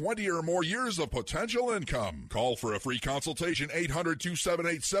create 20 or more years of potential income. Call for a free consultation,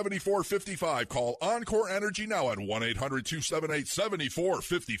 800-278-7455. Call Encore Energy now at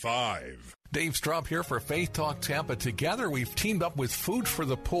 1-800-278-7455. Dave Straub here for Faith Talk Tampa. Together, we've teamed up with Food for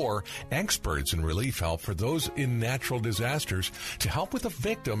the Poor, experts in relief help for those in natural disasters, to help with the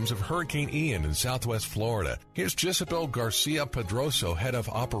victims of Hurricane Ian in Southwest Florida. Here's Jisabel Garcia Pedroso, head of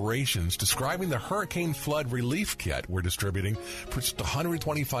operations, describing the Hurricane Flood Relief Kit we're distributing for just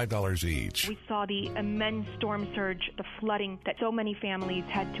 $125 each. We saw the immense storm surge, the flooding that so many families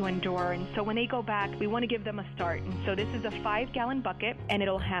had to endure. And so when they go back, we want to give them a start. And so this is a 5-gallon bucket, and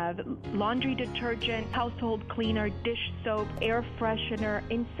it'll have laundry detergent, household cleaner, dish soap, air freshener,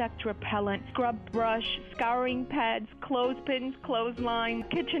 insect repellent, scrub brush, scouring pads, clothespins, clothesline,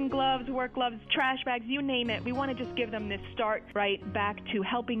 kitchen gloves, work gloves, trash bags, you name it. We want to just give them this start right back to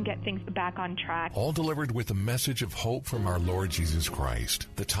helping get things back on track. All delivered with a message of hope from our Lord Jesus Christ.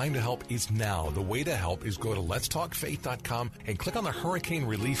 The time to help is now. The way to help is go to letstalkfaith.com and click on the Hurricane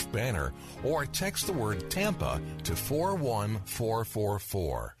Relief banner or text the word Tampa to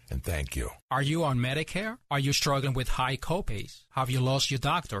 41444. And thank you. Are you on Medicare? Are you struggling with high copays? Have you lost your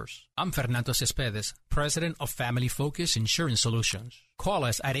doctors? I'm Fernando Cespedes, president of Family Focus Insurance Solutions. Call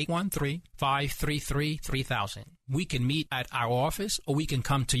us at 813-533-3000. We can meet at our office or we can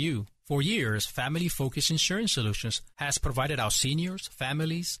come to you. For years, Family Focus Insurance Solutions has provided our seniors,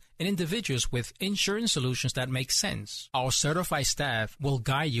 families, and individuals with insurance solutions that make sense. Our certified staff will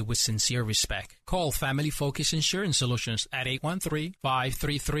guide you with sincere respect. Call Family Focus Insurance Solutions at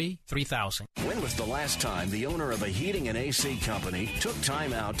 813-533-3000. When was the last time the owner of a heating and AC company took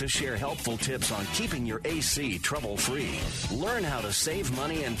time out to share helpful tips on keeping your AC trouble-free? Learn how to save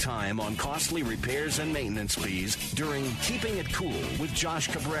money and time on costly repairs and maintenance fees during Keeping It Cool with Josh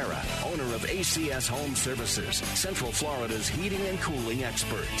Cabrera, owner of ACS Home Services, Central Florida's heating and cooling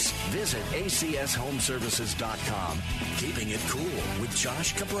experts. Visit acshomeservices.com. Keeping It Cool with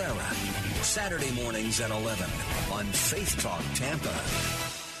Josh Cabrera. Saturday mornings at 11 on Faith Talk Tampa.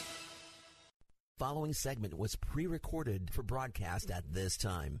 Following segment was pre-recorded for broadcast at this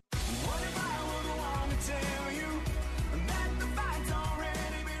time.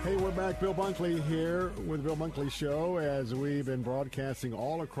 Hey, we're back. Bill Bunkley here with the Bill Bunkley Show as we've been broadcasting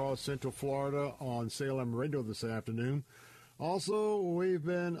all across Central Florida on Salem Radio this afternoon. Also, we've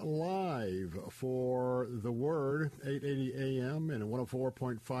been live for The Word, 880 AM and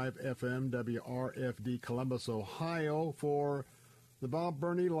 104.5 FM, WRFD, Columbus, Ohio, for the Bob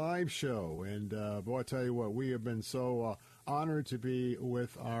Burney Live Show. And, boy, I tell you what, we have been so honored to be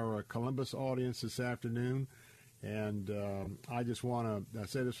with our Columbus audience this afternoon. And I just want to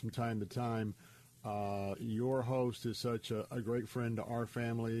say this from time to time. Your host is such a great friend to our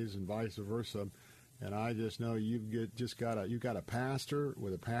families and vice versa. And I just know you've got a pastor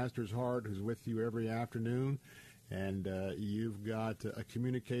with a pastor's heart who's with you every afternoon, and you've got a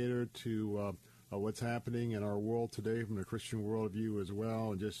communicator to what's happening in our world today from a Christian worldview as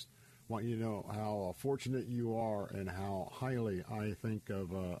well. And just want you to know how fortunate you are and how highly I think of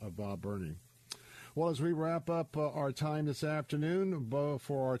Bob Burney. Well, as we wrap up our time this afternoon,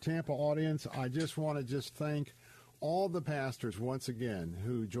 for our Tampa audience, I just want to thank all the pastors once again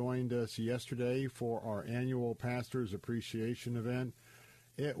who joined us yesterday for our annual Pastors Appreciation event.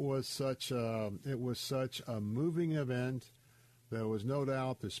 It was such a moving event. There was no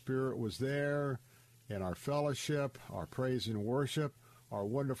doubt the Spirit was there in our fellowship, our praise and worship. our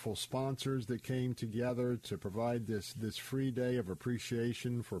wonderful sponsors that came together to provide this free day of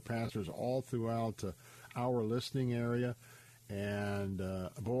appreciation for pastors all throughout our listening area. And,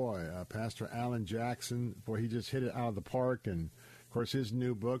 Pastor Alan Jackson, he just hit it out of the park. And, of course, his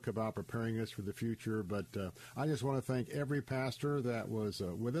new book about preparing us for the future. But I just want to thank every pastor that was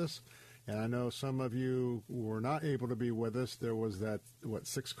with us. And I know some of you were not able to be with us. There was that,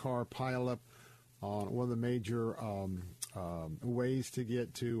 6-car pileup on one of the major ways to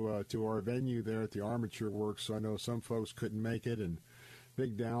get to our venue there at the Armature Works. So I know some folks couldn't make it, and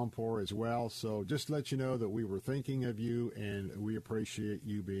big downpour as well. So just to let you know that we were thinking of you, and we appreciate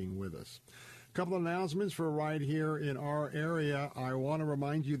you being with us. A couple of announcements for right here in our area. I want to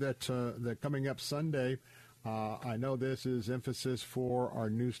remind you that coming up Sunday, I know this is emphasis for our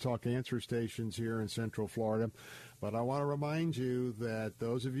News Talk answer stations here in Central Florida, but I want to remind you that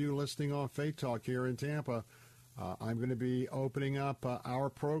those of you listening on Faith Talk here in Tampa, I'm going to be opening up our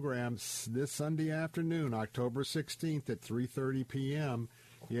programs this Sunday afternoon, October 16th at 3:30 p.m.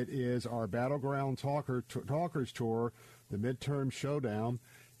 It is our Battleground Talkers Tour, the Midterm Showdown,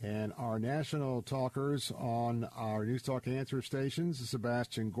 and our national talkers on our News Talk answer stations.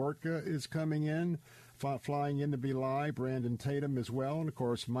 Sebastian Gorka is coming in, flying in to be live. Brandon Tatum as well. And, of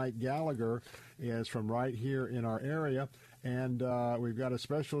course, Mike Gallagher is from right here in our area. And we've got a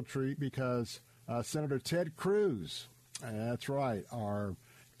special treat because Senator Ted Cruz, that's right, our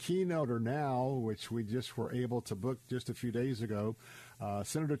keynoter now, which we just were able to book just a few days ago.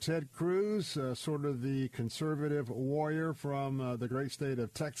 Senator Ted Cruz, sort of the conservative warrior from the great state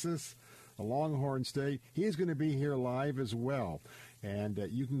of Texas, the Longhorn State. He's going to be here live as well. And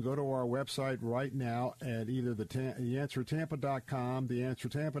you can go to our website right now at either theanswertampa.com,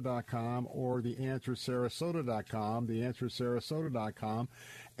 theanswertampa.com, or theanswersarasota.com, theanswersarasota.com,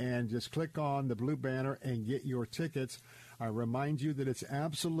 and just click on the blue banner and get your tickets. I remind you that it's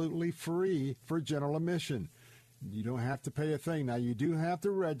absolutely free for general admission. You don't have to pay a thing. Now, you do have to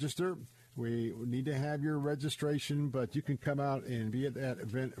register. We need to have your registration, but you can come out and be at that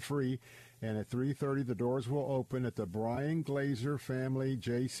event free. And at 3:30, the doors will open at the Brian Glazer Family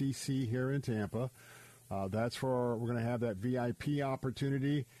JCC here in Tampa. We're going to have that VIP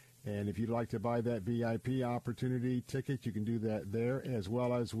opportunity. And if you'd like to buy that VIP opportunity ticket, you can do that there, as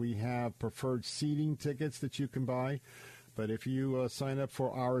well as we have preferred seating tickets that you can buy. But if you sign up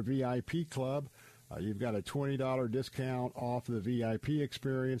for our VIP club, you've got a $20 discount off the VIP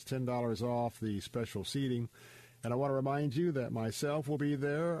experience, $10 off the special seating. And I want to remind you that myself will be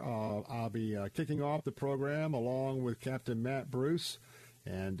there. I'll be kicking off the program along with Captain Matt Bruce,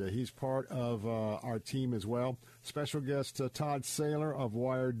 and he's part of our team as well. Special guest Todd Saylor of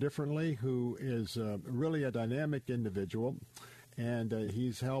Wired Differently, who is really a dynamic individual, and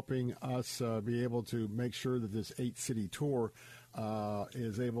he's helping us be able to make sure that this 8-city tour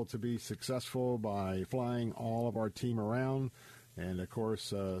is able to be successful by flying all of our team around. And, of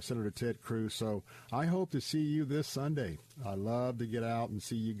course, Senator Ted Cruz. So I hope to see you this Sunday. I love to get out and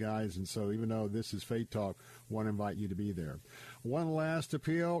see you guys. And so even though this is Faith Talk, I want to invite you to be there. One last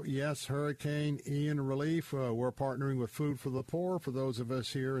appeal. Yes, Hurricane Ian relief. We're partnering with Food for the Poor. For those of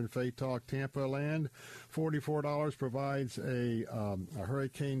us here in Faith Talk Tampa land, $44 provides a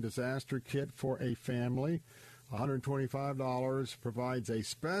hurricane disaster kit for a family. $125 provides a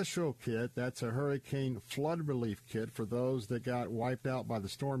special kit. That's a hurricane flood relief kit for those that got wiped out by the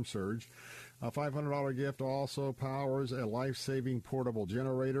storm surge. A $500 gift also powers a life-saving portable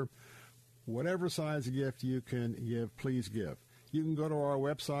generator. Whatever size gift you can give, please give. You can go to our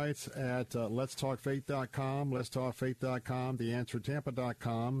websites at letstalkfaith.com, letstalkfaith.com,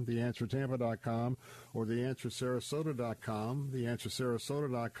 theanswertampa.com, theanswertampa.com, or theanswersarasota.com,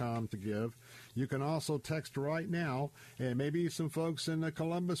 theanswersarasota.com to give. You can also text right now, and maybe some folks in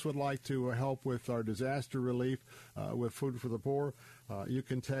Columbus would like to help with our disaster relief with Food for the Poor. You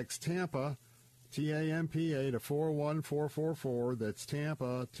can text TAMPA, T-A-M-P-A, to 41444. That's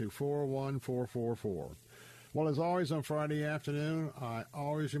Tampa to 41444. Well, as always on Friday afternoon, I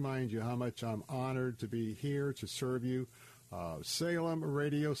always remind you how much I'm honored to be here to serve you. Salem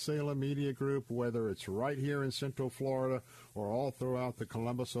Radio, Salem Media Group, whether it's right here in Central Florida or all throughout the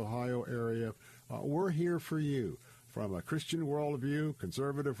Columbus, Ohio area, we're here for you from a Christian worldview,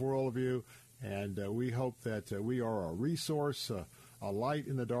 conservative worldview, and we hope that we are a resource, a light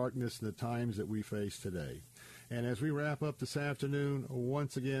in the darkness in the times that we face today. And as we wrap up this afternoon,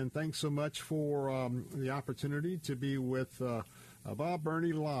 once again, thanks so much for the opportunity to be with Bob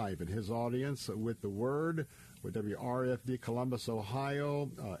Burney live and his audience with The Word, with WRFD Columbus, Ohio,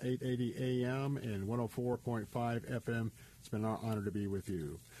 880 AM and 104.5 FM. It's been our honor to be with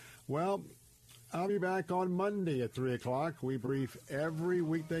you. Well, I'll be back on Monday at 3 o'clock. We brief every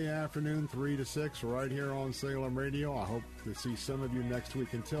weekday afternoon, 3 to 6, right here on Salem Radio. I hope to see some of you next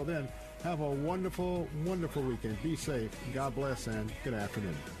week. Until then, have a wonderful, wonderful weekend. Be safe. God bless, and good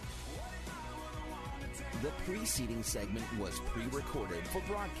afternoon. The preceding segment was pre-recorded for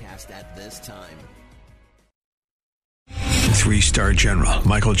broadcast at this time. 3-star General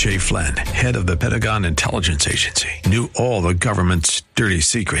Michael J. Flynn, head of the Pentagon Intelligence Agency, knew all the government's dirty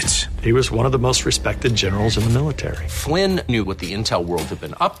secrets. He was one of the most respected generals in the military. Flynn knew what the intel world had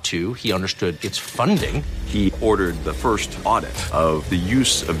been up to. He understood its funding. He ordered the first audit of the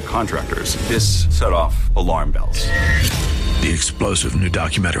use of contractors. This set off alarm bells. The explosive new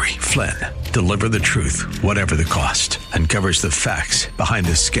documentary, Flynn, Deliver the Truth, Whatever the Cost, uncovers the facts behind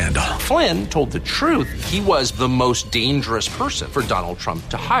this scandal. Flynn told the truth. He was the most dangerous person for Donald Trump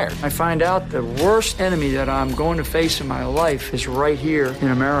to hire. I find out the worst enemy that I'm going to face in my life is right here in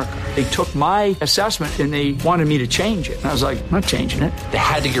America. They took my assessment and they wanted me to change it. And I was like, I'm not changing it. They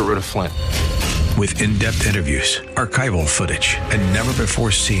had to get rid of Flynn. With in-depth interviews, archival footage, and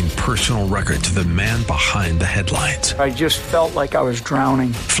never-before-seen personal records of the man behind the headlines. I just felt like I was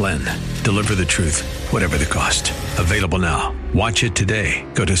drowning. Flynn, Deliver the Truth, Whatever the Cost. Available now. Watch it today.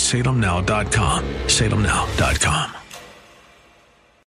 Go to salemnow.com. salemnow.com.